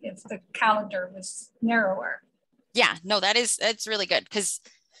if the calendar was narrower. Yeah, no, that's really good, because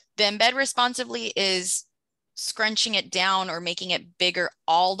the embed responsively is scrunching it down or making it bigger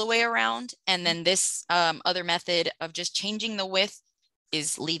all the way around. And then this other method of just changing the width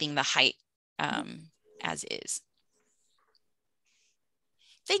is leaving the height as is.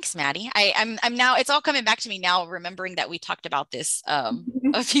 Thanks, Maddie. I'm now, it's all coming back to me now, remembering that we talked about this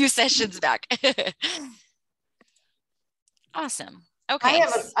a few sessions back. Awesome. Okay.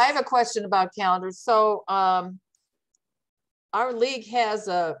 I have a question about calendars. So our league has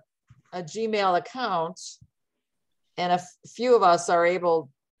a Gmail account, and a few of us are able,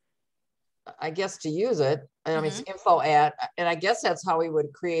 I guess, to use it. I mean, it's info at, and I guess that's how we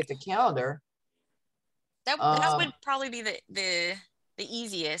would create the calendar. That would probably be the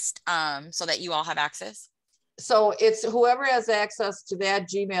easiest, so that you all have access. So it's whoever has access to that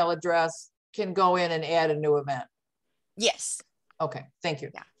Gmail address can go in and add a new event. Yes. Okay, thank you.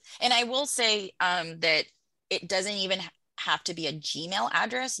 Yeah, and I will say that it doesn't even have to be a Gmail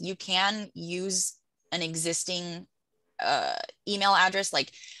address. You can use an existing email address.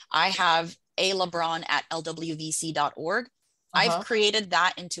 Like I have alebron@lwvc.org. I've created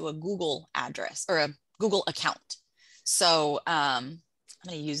that into a Google address or a Google account. So I'm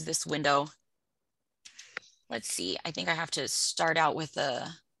going to use this window. Let's see. I think I have to start out with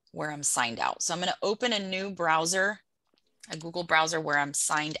where I'm signed out. So I'm going to open a new browser, a Google browser where I'm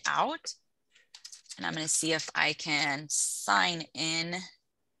signed out. And I'm going to see if I can sign in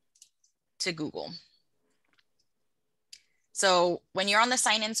to Google. So when you're on the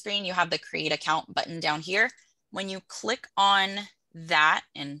sign in screen, you have the create account button down here. When you click on that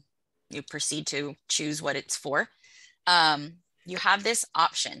and you proceed to choose what it's for, you have this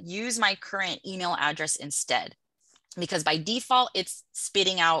option, use my current email address instead, because by default, it's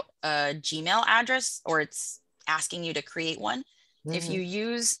spitting out a Gmail address, or it's asking you to create one. If you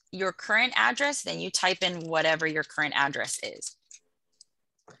use your current address, then you type in whatever your current address is.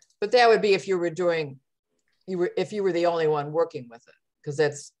 But that would be if you were doing, if you were the only one working with it, because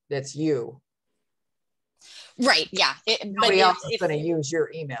that's you. Right, yeah. Nobody else is going to use your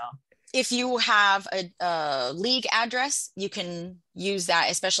email. If you have a league address, you can use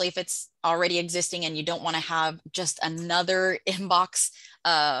that, especially if it's already existing and you don't want to have just another inbox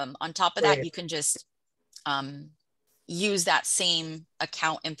on top of that. Right. You can just use that same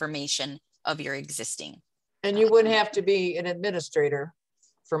account information of your existing. And you wouldn't have to be an administrator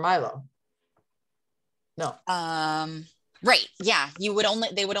for MyLO. No. Right. Yeah.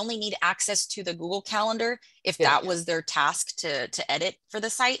 They would only need access to the Google Calendar if that was their task to edit for the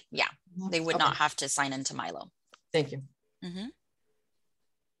site. Yeah. They would not have to sign into MyLO. Thank you.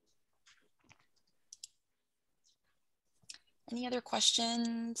 Any other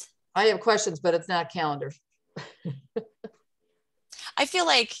questions? I have questions, but it's not calendar. I feel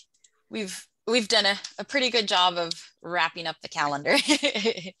like we've done a pretty good job of wrapping up the calendar.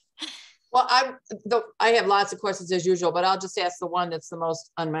 Well, I have lots of questions as usual, but I'll just ask the one that's the most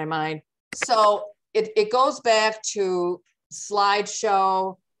on my mind. So it goes back to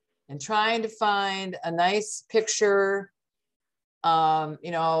slideshow and trying to find a nice picture,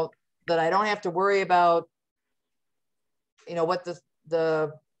 you know, that I don't have to worry about, you know, what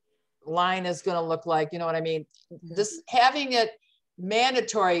the line is going to look like. You know what I mean? This having it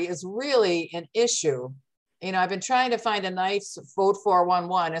mandatory is really an issue. You know, I've been trying to find a nice vote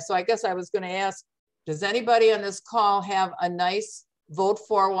 411. And so I guess I was going to ask, does anybody on this call have a nice vote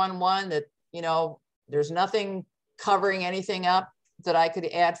 411 that, you know, there's nothing covering anything up that I could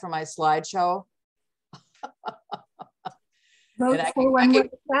add for my slideshow? Vote 411, is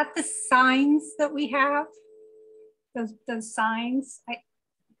that the signs that we have? Those signs?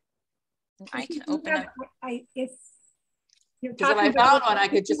 I can open up. If you're talking about, if I found one, I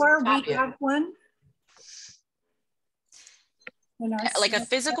could just we have one. Like a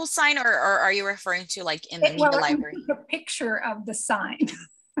physical sign, or are you referring to like in the media library? A picture of the sign.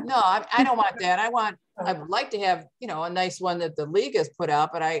 No, I don't want that. I would like to have, you know, a nice one that the league has put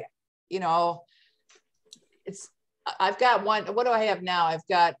out, but you know, I've got one. What do I have now? I've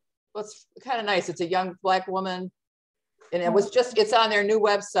got, what's kind of nice. It's a young Black woman, and it's on their new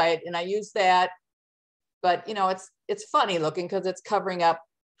website, and I use that, but you know, it's funny looking because it's covering up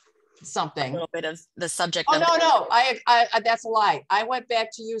something. A little bit of the subject. Oh, no, I that's a lie. I went back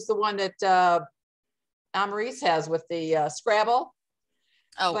to use the one that Maurice has with the Scrabble.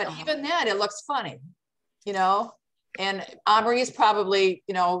 Oh, but even then it looks funny, you know, and Maurice probably,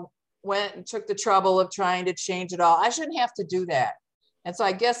 you know, went and took the trouble of trying to change it all. I shouldn't have to do that. And so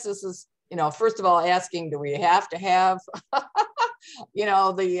I guess this is, you know, first of all, asking, do we have to have, you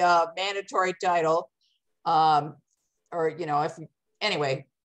know, the mandatory title, or, you know, anyway.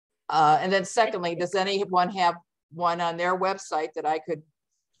 And then secondly, does anyone have one on their website that I could,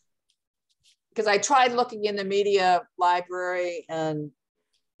 because I tried looking in the media library, and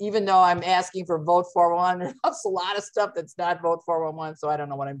even though I'm asking for vote 411, there's a lot of stuff that's not vote 411. So I don't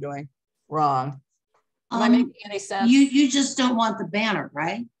know what I'm doing wrong. Am I making any sense? You just don't want the banner,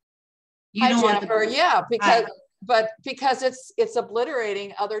 right? You don't Jennifer, want the, yeah, because it's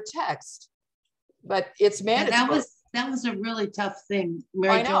obliterating other text, but it's mandatory. that was a really tough thing.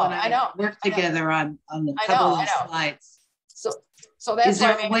 Mary Jo and I worked together on a couple of slides. So that's Is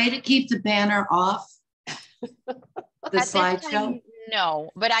there a way to keep the banner off the slideshow? No,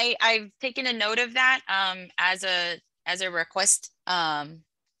 but I've taken a note of that as a request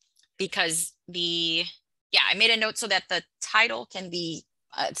because I made a note so that the title can be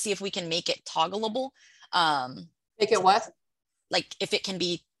see if we can make it toggleable. Make it what? Like if it can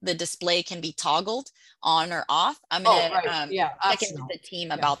be, the display can be toggled on or off. I'm gonna check in with the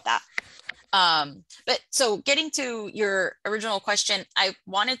team about that. But so getting to your original question, I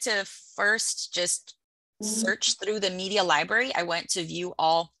wanted to first just search through the media library. I went to view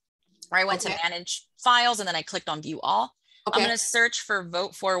all, or I went to manage files, and then I clicked on view all. I'm going to search for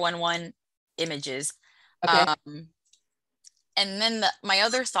Vote 411 images. And then my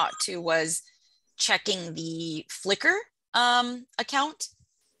other thought too was checking the Flickr account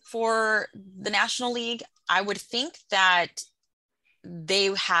for the National League. I would think that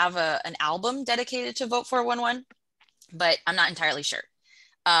they have an album dedicated to Vote 411, but I'm not entirely sure.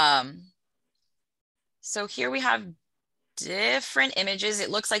 So here we have different images. It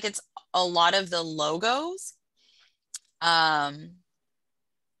looks like it's a lot of the logos.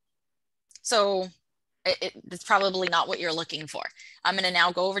 So it's probably not what you're looking for. I'm going to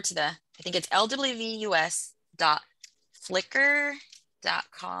now go over to I think it's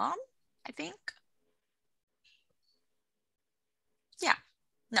lwvus.flickr.com, I think. Yeah,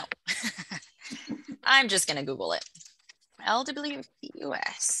 no. I'm just going to Google it.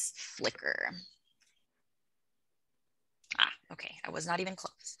 LWVUS Flickr. Okay, I was not even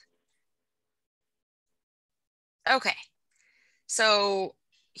close. Okay, so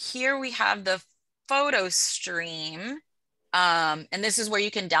here we have the photo stream. And this is where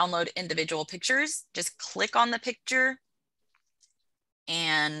you can download individual pictures. Just click on the picture.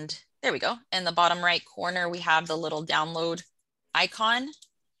 And there we go. In the bottom right corner, we have the little download icon.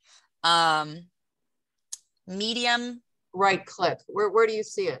 Medium. Right click. Where do you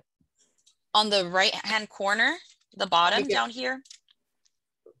see it? On the right hand corner, the bottom down here.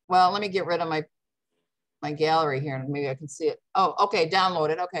 Well, let me get rid of my gallery here and maybe I can see it. Oh, okay,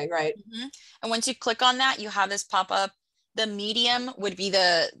 download it. Okay, right. And once you click on that, you have this pop up. The medium would be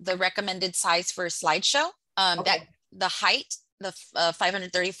the recommended size for a slideshow. That the height, the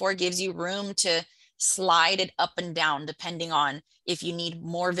 534 gives you room to slide it up and down depending on if you need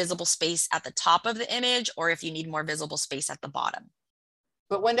more visible space at the top of the image or if you need more visible space at the bottom.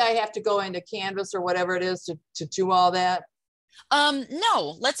 But when do I have to go into Canvas or whatever it is to do all that?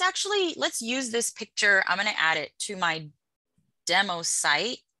 No, let's use this picture. I'm going to add it to my demo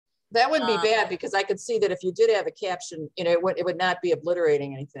site. That wouldn't be bad because I could see that if you did have a caption, you know, it would not be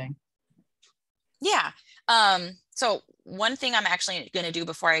obliterating anything. Yeah. So one thing I'm actually going to do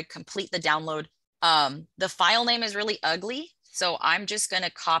before I complete the download, the file name is really ugly. So I'm just going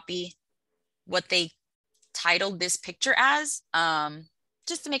to copy what they titled this picture as,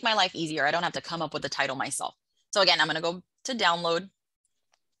 just to make my life easier. I don't have to come up with the title myself. So again, I'm going to go to download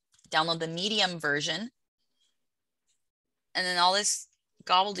the medium version. And then all this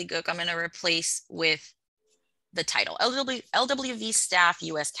gobbledygook I'm going to replace with the title, LWV staff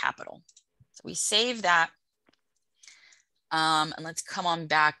US Capitol. So we save that. And let's come on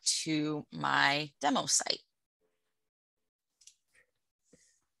back to my demo site.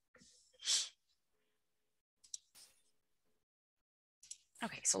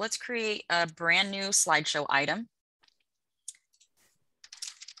 Okay, so let's create a brand new slideshow item.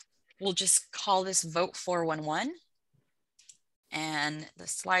 We'll just call this Vote 411. And the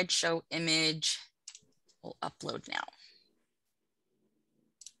slideshow image will upload now.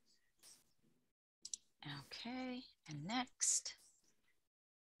 Okay, and next.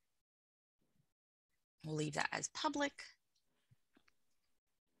 We'll leave that as public.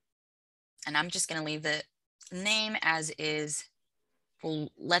 And I'm just gonna leave the name as is.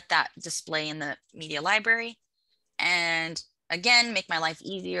 We'll let that display in the media library. And again, make my life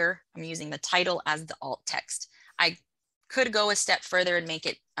easier, I'm using the title as the alt text. I could go a step further and make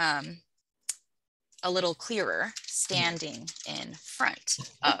it a little clearer, standing in front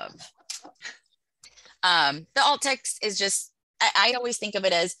of. The alt text is just, I always think of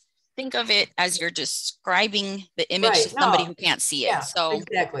it as you're describing the image to somebody who can't see it. So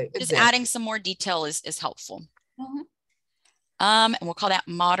exactly. Just adding some more detail is helpful. And we'll call that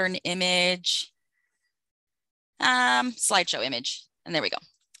modern image, slideshow image. And there we go.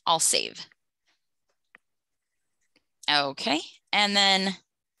 I'll save. Okay. And then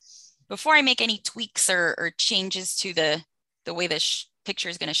before I make any tweaks or changes to the way the picture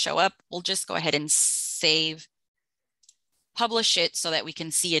is going to show up, we'll just go ahead and save, publish it so that we can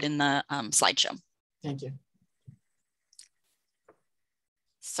see it in the slideshow. Thank you.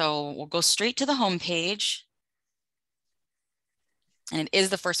 So we'll go straight to the home page. And it is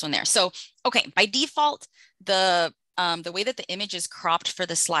the first one there. So, okay, by default, the way that the image is cropped for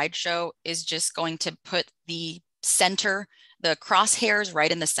the slideshow is just going to put the center, the crosshairs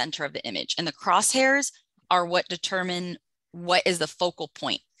right in the center of the image. And the crosshairs are what determine what is the focal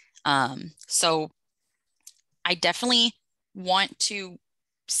point. So I definitely want to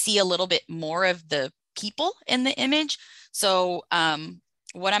see a little bit more of the people in the image. So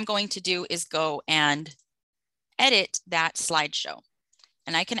what I'm going to do is go and edit that slideshow.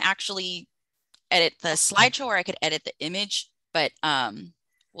 And I can actually edit the slideshow, or I could edit the image, but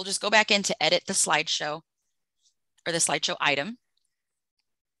we'll just go back in to edit the slideshow or the slideshow item.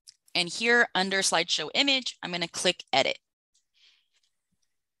 And here under slideshow image, I'm going to click edit.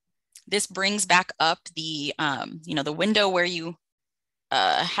 This brings back up the, the window where you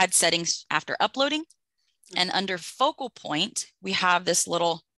had settings after uploading. And under focal point, we have this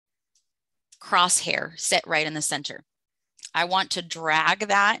little crosshair set right in the center. I want to drag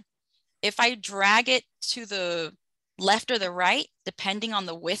that. If I drag it to the left or the right, depending on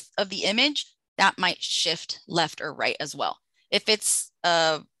the width of the image, that might shift left or right as well. If it's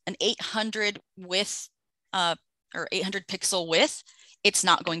an 800 width or 800 pixel width, it's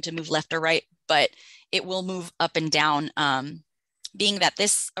not going to move left or right, but it will move up and down. Being that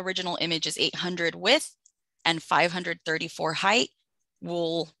this original image is 800 width and 534 height,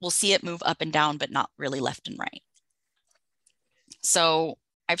 we'll see it move up and down, but not really left and right. So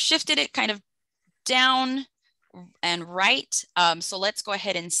I've shifted it kind of down and right. So let's go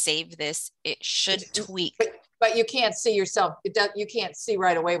ahead and save this. It should tweak. But you can't see yourself. You can't see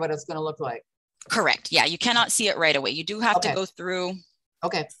right away what it's going to look like. Correct. Yeah, you cannot see it right away. You do have to go through,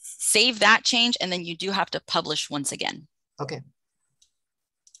 save that change, and then you do have to publish once again. Okay.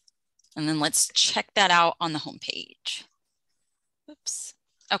 And then let's check that out on the home page. Oops.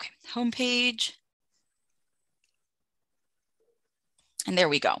 Okay, home page. And there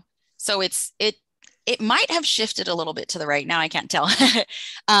we go. So it might have shifted a little bit to the right. Now I can't tell.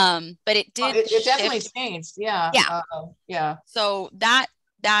 But it did. It definitely changed. Yeah. Yeah. Yeah. So that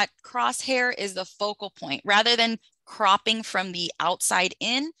crosshair is the focal point. Rather than cropping from the outside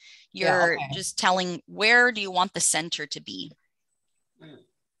in, you're just telling where do you want the center to be.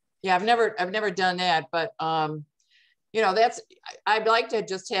 Yeah, I've never done that, but I'd like to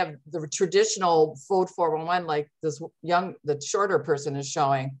just have the traditional vote 411 like the shorter person is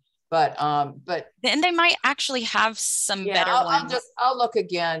showing, but then they might actually have some better ones. I'll look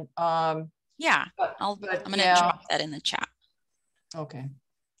again. Yeah, I'm gonna drop that in the chat. Okay.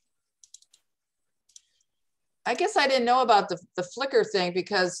 I guess I didn't know about the flicker thing,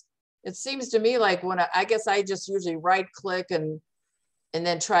 because it seems to me like when I guess I just usually right click and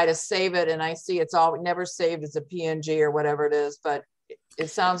then try to save it, and I see it's all never saved as a PNG or whatever it is. But it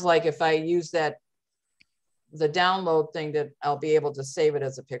sounds like if I use the download thing, that I'll be able to save it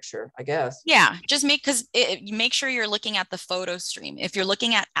as a picture, I guess. Yeah, just make sure you're looking at the photo stream. If you're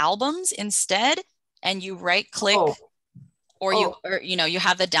looking at albums instead, and you right click, or you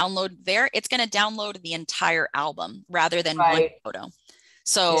have the download there, it's going to download the entire album rather than one photo.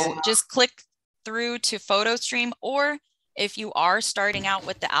 So just click through to photo stream, or if you are starting out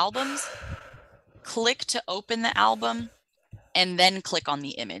with the albums, click to open the album and then click on the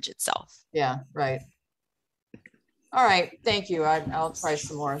image itself. Yeah, right. All right, thank you. I'll try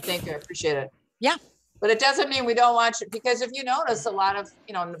some more. Thank you, I appreciate it. Yeah. But it doesn't mean we don't watch it, because if you notice a lot of,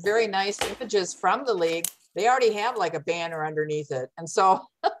 very nice images from the league, they already have like a banner underneath it. And so,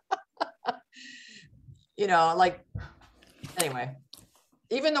 anyway.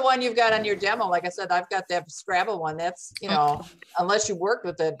 Even the one you've got on your demo, like I said, I've got that Scrabble one. That's, unless you worked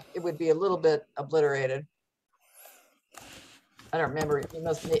with it, it would be a little bit obliterated. I don't remember.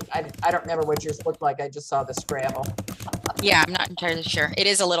 I don't remember what yours looked like. I just saw the Scrabble. Yeah, I'm not entirely sure. It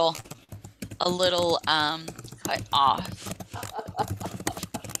is a little cut off.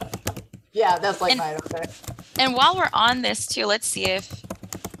 Yeah, that's like mine. Okay. And while we're on this too, let's see if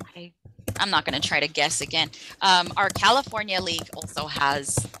I'm not going to try to guess again. Our California League also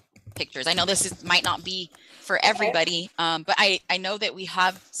has pictures. I know this might not be for everybody, but I know that we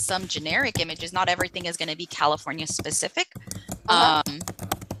have some generic images. Not everything is going to be California specific.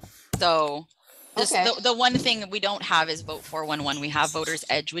 So the one thing we don't have is Vote 411. We have Voters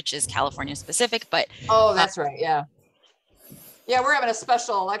Edge, which is California specific, but that's right. Yeah. Yeah, we're having a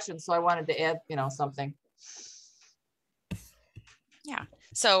special election, so I wanted to add, something. Yeah.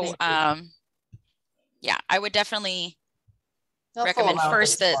 So, yeah, I would definitely recommend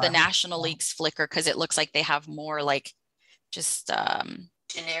first the National League's Flickr, because it looks like they have more like just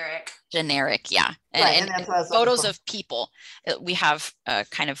generic. generic. Yeah. Right, And that's what I was looking photos for. of people, we have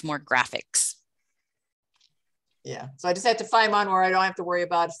kind of more graphics. Yeah. So I just have to find one where I don't have to worry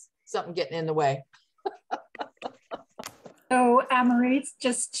about something getting in the way. So Amaris,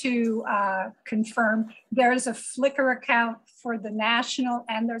 just to confirm, there's a Flickr account for the national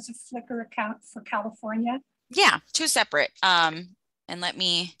and there's a Flickr account for California? Yeah, two separate. And let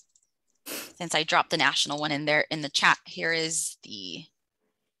me, since I dropped the national one in there in the chat, here is the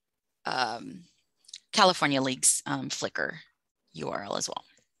California League's Flickr URL as well.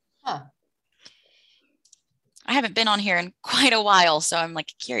 Huh. I haven't been on here in quite a while, so I'm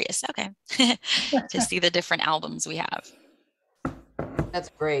like curious. Okay, to see the different albums we have. That's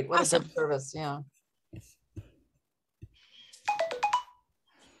great. What Awesome. a good service. Yeah.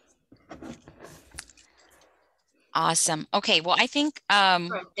 Awesome. Okay, well, I think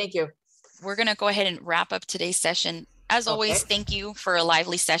thank you. We're going to go ahead and wrap up today's session. As always, thank you for a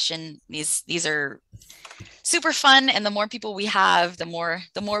lively session. These are super fun, and the more people we have, the more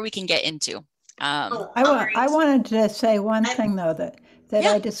we can get into. I wanted to say one thing though that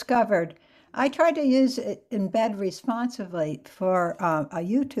I discovered. I tried to use it embed responsively for a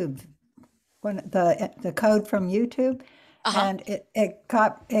YouTube, the code from YouTube, and it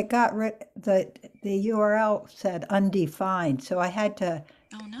got the URL said undefined, so I had to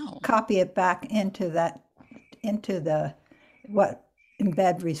copy it back into the what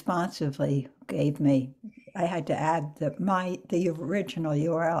embed responsively gave me. I had to add the original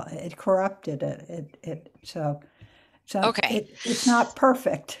URL. It corrupted it. So okay. It's not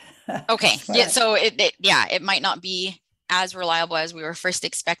perfect. Okay. Yeah. So it might not be as reliable as we were first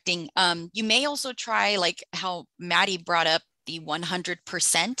expecting. You may also try like how Maddie brought up the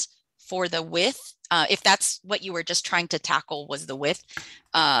 100% for the width. If that's what you were just trying to tackle was the width,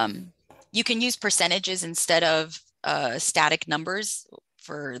 you can use percentages instead of static numbers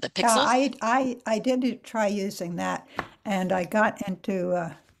for the pixels. I did try using that, and I got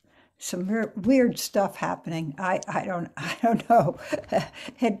into some weird stuff happening. I don't know.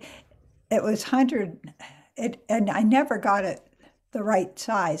 It was 100, and I never got it the right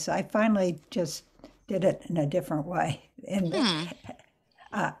size. I finally just did it in a different way. And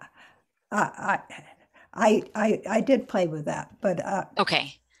I did play with that, but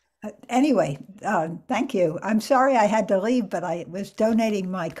okay. Anyway, thank you. I'm sorry I had to leave, but I was donating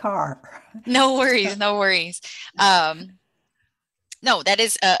my car. No worries, no worries. No, that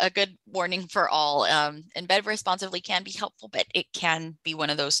is a good warning for all. Embed responsively can be helpful, but it can be one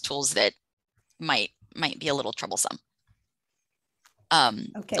of those tools that might be a little troublesome.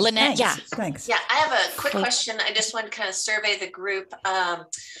 Okay, Lynette, thanks. Yeah, I have a quick question. I just want to kind of survey the group.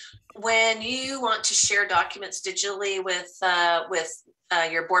 When you want to share documents digitally with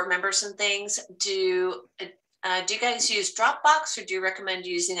your board members and things, do you guys use Dropbox, or do you recommend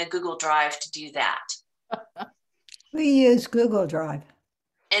using a Google Drive to do that? We use Google Drive.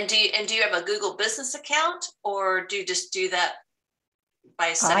 And do you have a Google Business account, or do you just do that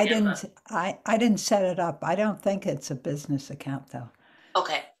by setting up? I didn't set it up. I don't think it's a business account though.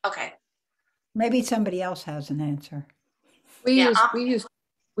 Okay. Maybe somebody else has an answer. We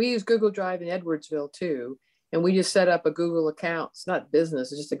use Google Drive in Edwardsville too, and we just set up a Google account. It's not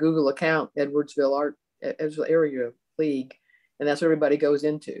business; it's just a Google account, Edwardsville Area League, and that's what everybody goes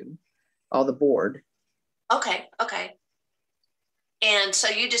into, all the board. Okay. And so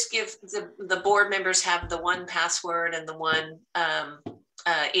you just give the board members have the one password and the one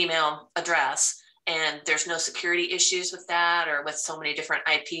email address, and there's no security issues with that, or with so many different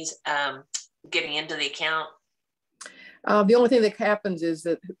IPs getting into the account. The only thing that happens is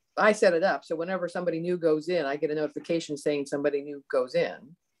that I set it up, so whenever somebody new goes in, I get a notification saying somebody new goes in.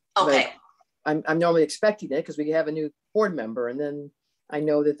 Okay. But I'm normally expecting it because we have a new board member, and then I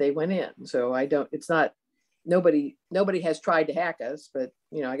know that they went in. So I don't. It's not. Nobody has tried to hack us, but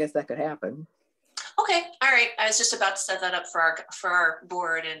I guess that could happen. Okay. All right. I was just about to set that up for our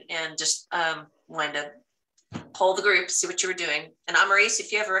board, and just wanted to poll the group, see what you were doing. And Amaris,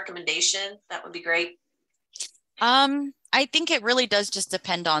 if you have a recommendation, that would be great. I think it really does just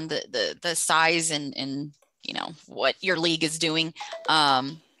depend on the size and what your league is doing.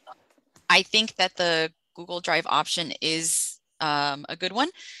 I think that the Google Drive option is a good one.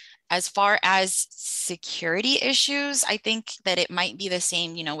 As far as security issues, I think that it might be the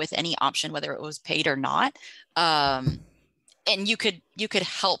same, with any option, whether it was paid or not. And you could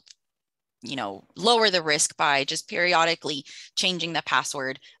help, lower the risk by just periodically changing the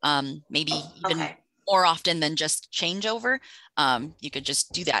password, maybe even more often than just changeover. You could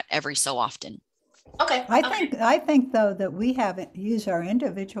just do that every so often. Okay. I think though that we haven't used our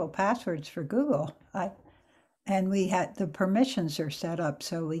individual passwords for Google. And we had the permissions are set up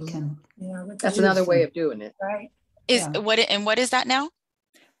so we can. Yeah, That's another way of doing it. right. What is that now?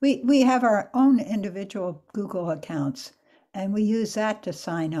 We have our own individual Google accounts, and we use that to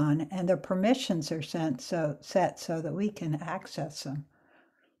sign on, and the permissions are set so that we can access them.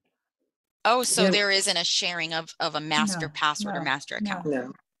 Oh, so Yeah. there isn't a sharing of a master password or master account.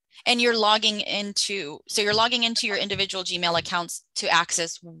 No. And you're logging into your individual Gmail accounts to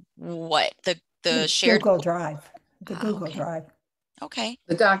access what? The shared Google Drive. The Oh, Google okay. Drive. Okay.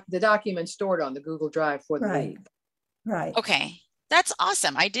 The document stored on the Google Drive for the Right. league. Right. Okay. That's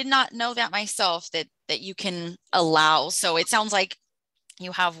awesome. I did not know that myself, that you can allow. So it sounds like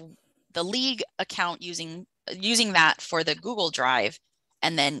you have the league account using that for the Google Drive,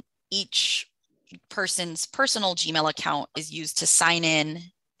 and then each person's personal Gmail account is used to sign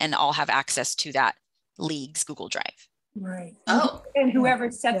in and all have access to that league's Google Drive. Right. Oh. And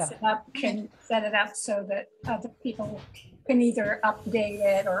whoever sets Yeah. it up can set it up so that other people can either update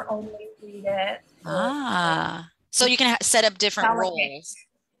it or only read it. So you can set up different Delegate. roles.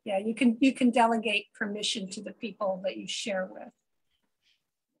 Yeah, you can delegate permission to the people that you share with.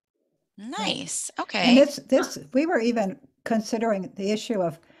 Nice. And Okay. this we were even considering the issue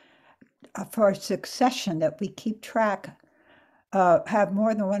of for succession, that we keep track, have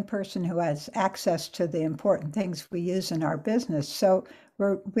more than one person who has access to the important things we use in our business. So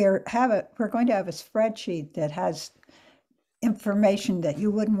we're going to have a spreadsheet that has information that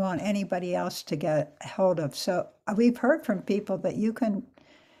you wouldn't want anybody else to get hold of. So we've heard from people that you can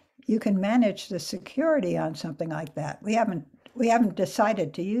manage the security on something like that. We haven't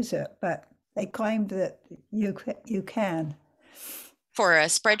decided to use it, but they claimed that you can. For a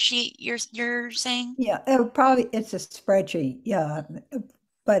spreadsheet, you're saying? Yeah, it's a spreadsheet. Yeah,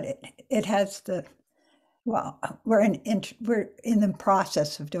 but it has we're in the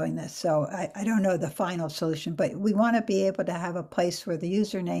process of doing this, so I don't know the final solution, but we want to be able to have a place where the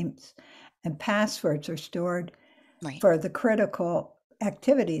usernames and passwords are stored for the critical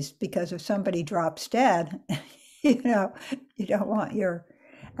activities, because if somebody drops dead, you don't want your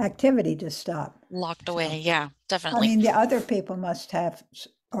activity to stop. Locked away. Yeah, definitely. I mean, the other people must have,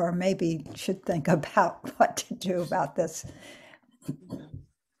 or maybe should think about what to do about this.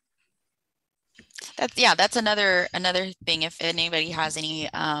 That's another thing. If anybody has any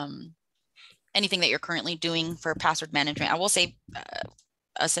anything that you're currently doing for password management, I will say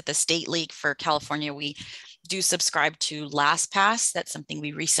us at the State League for California, we do subscribe to LastPass. That's something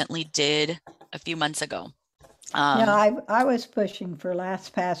we recently did a few months ago. Yeah, I was pushing for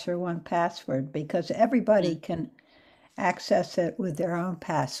LastPass or 1Password because everybody can access it with their own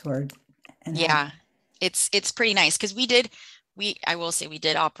password. And it's pretty nice, because I will say we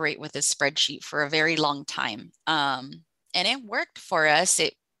did operate with a spreadsheet for a very long time, and it worked for us.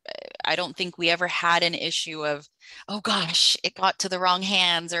 I don't think we ever had an issue of, oh gosh, it got to the wrong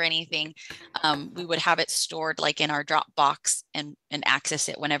hands or anything. We would have it stored like in our Dropbox and access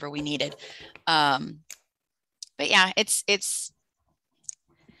it whenever we needed. But yeah, it's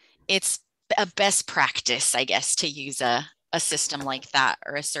a best practice, I guess, to use a system like that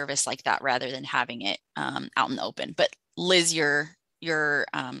or a service like that rather than having it out in the open. But Liz, your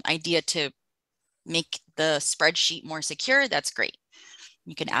idea to make the spreadsheet more secure, that's great.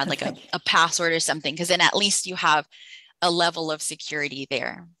 You can add like a password or something, because then at least you have a level of security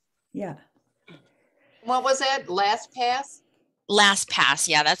there. Yeah. What was that? LastPass? LastPass,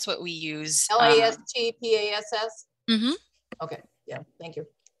 yeah, that's what we use. LastPass? Mm-hmm. Okay, yeah, thank you.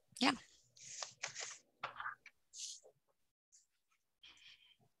 Yeah.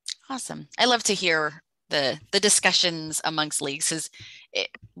 Awesome. I love to hear the discussions amongst leagues, because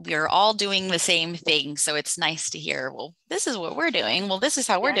we're all doing the same thing. So it's nice to hear, well, this is what we're doing. Well, this is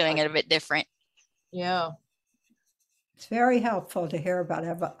how we're doing it a bit different. Yeah. It's very helpful to hear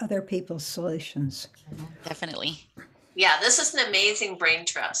about other people's solutions. Definitely. Yeah, this is an amazing brain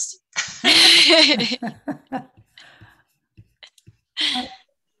trust.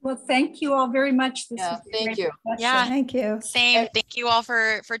 Well, thank you all very much. Thank you. Yeah, thank you. Same. Thank you all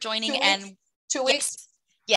for joining. 2 weeks. 2 weeks.